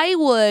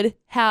would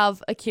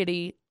have a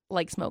kitty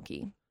like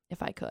Smokey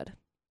if I could,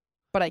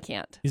 but I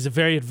can't. He's a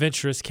very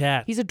adventurous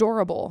cat. He's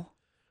adorable.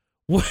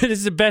 What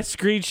is the best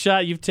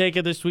screenshot you've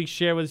taken this week?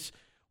 Share with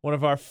one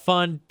of our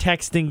fun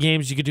texting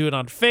games. You could do it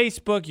on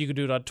Facebook. You could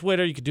do it on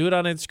Twitter. You could do it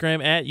on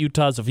Instagram at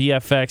Utah's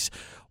VFX.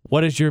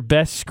 What is your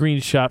best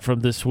screenshot from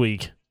this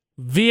week?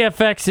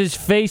 VFX's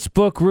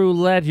Facebook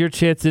Roulette. Your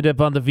chance to dip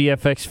on the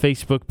VFX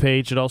Facebook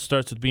page. It all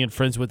starts with being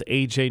friends with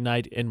AJ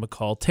Knight and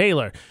McCall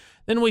Taylor.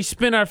 Then we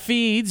spin our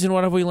feeds, and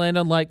what have we land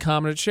on? Like,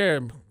 comment, and share.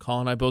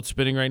 McCall and I both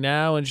spinning right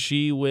now, and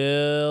she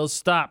will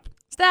stop.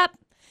 Stop.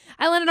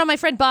 I landed on my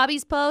friend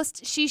Bobby's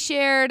post. She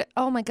shared,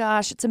 oh my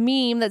gosh, it's a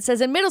meme that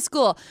says, in middle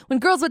school, when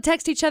girls would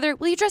text each other,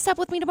 will you dress up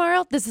with me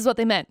tomorrow? This is what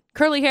they meant.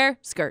 Curly hair,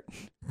 skirt.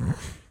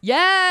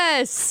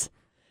 Yes.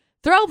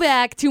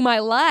 Throwback to my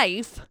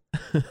life.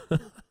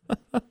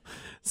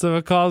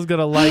 So McCall's going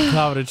to like,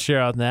 comment, and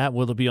share on that.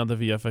 Will it be on the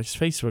VFX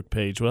Facebook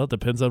page? Well, it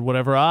depends on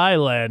whatever I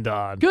land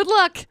on. Good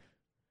luck.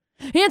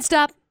 And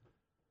stop.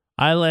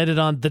 I landed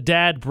on the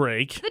dad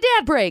break. The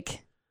dad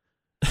break.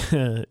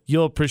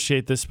 You'll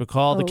appreciate this,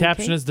 McCall. The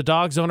caption is, the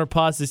dog's owner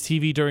paused his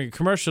TV during a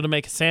commercial to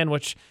make a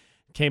sandwich.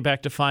 Came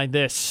back to find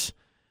this.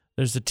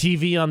 There's a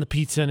TV on the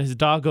pizza, and his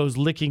doggo's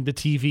licking the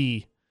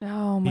TV.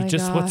 Oh my gosh. He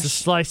just wants a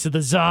slice of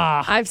the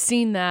za. I've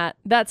seen that.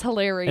 That's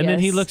hilarious. And then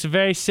he looks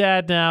very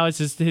sad now as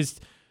his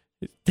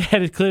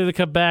dad had clearly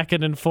come back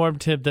and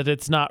informed him that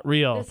it's not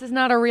real. This is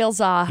not a real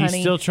za, honey.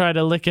 He's still trying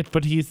to lick it,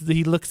 but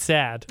he looks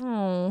sad.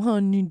 Oh,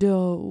 honey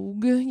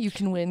dog. You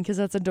can win because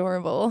that's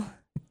adorable.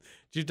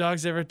 Do your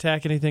dogs ever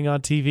attack anything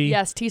on TV?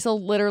 Yes,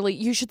 Teasel literally,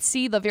 you should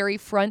see the very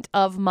front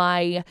of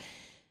my,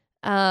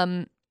 it's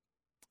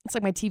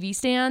like my TV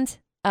stand.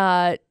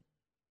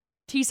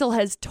 Teasel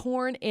has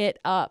torn it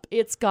up.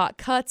 It's got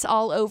cuts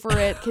all over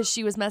it because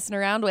she was messing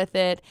around with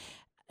it.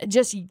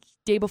 Just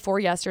day before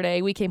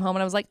yesterday, we came home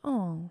and I was like,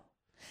 oh,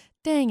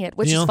 dang it.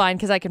 Which is fine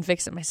because I can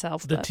fix it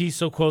myself. The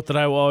Teasel quote that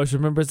I will always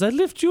remember is, I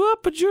lift you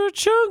up, but you're a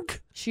chunk.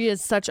 She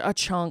is such a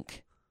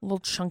chunk. Little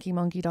chunky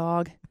monkey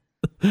dog.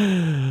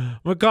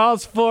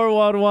 McCall's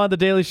 411, The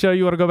Daily Show.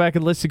 You want to go back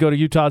and listen, go to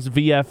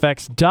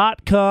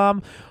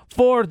utahsvfx.com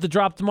for the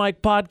Drop the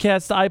Mic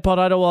podcast, the iPod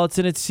Idol while it's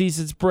in its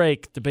season's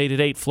break. Debate at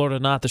 8, Florida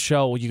Not the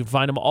Show. You can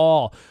find them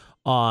all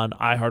on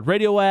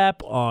iHeartRadio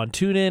app, on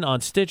TuneIn,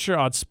 on Stitcher,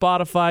 on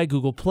Spotify,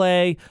 Google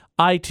Play,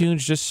 iTunes.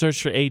 Just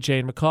search for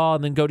AJ and McCall,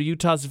 and then go to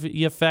Utah's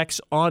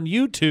VFX on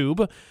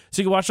YouTube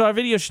so you can watch all our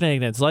video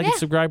shenanigans. Like and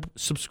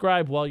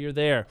subscribe while you're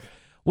there.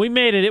 We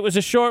made it. It was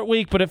a short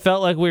week, but it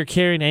felt like we were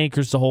carrying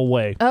anchors the whole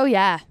way. Oh,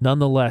 yeah.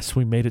 Nonetheless,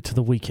 we made it to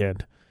the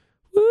weekend.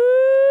 Woo!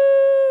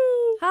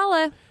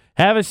 Holla.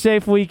 Have a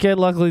safe weekend.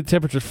 Luckily, the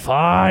temperature's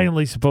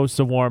finally supposed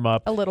to warm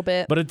up. A little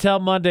bit. But until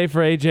Monday,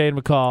 for AJ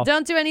and McCall.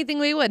 Don't do anything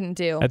we wouldn't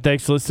do. And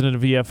thanks for listening to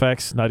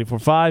VFX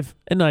 94.5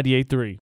 and 98.3.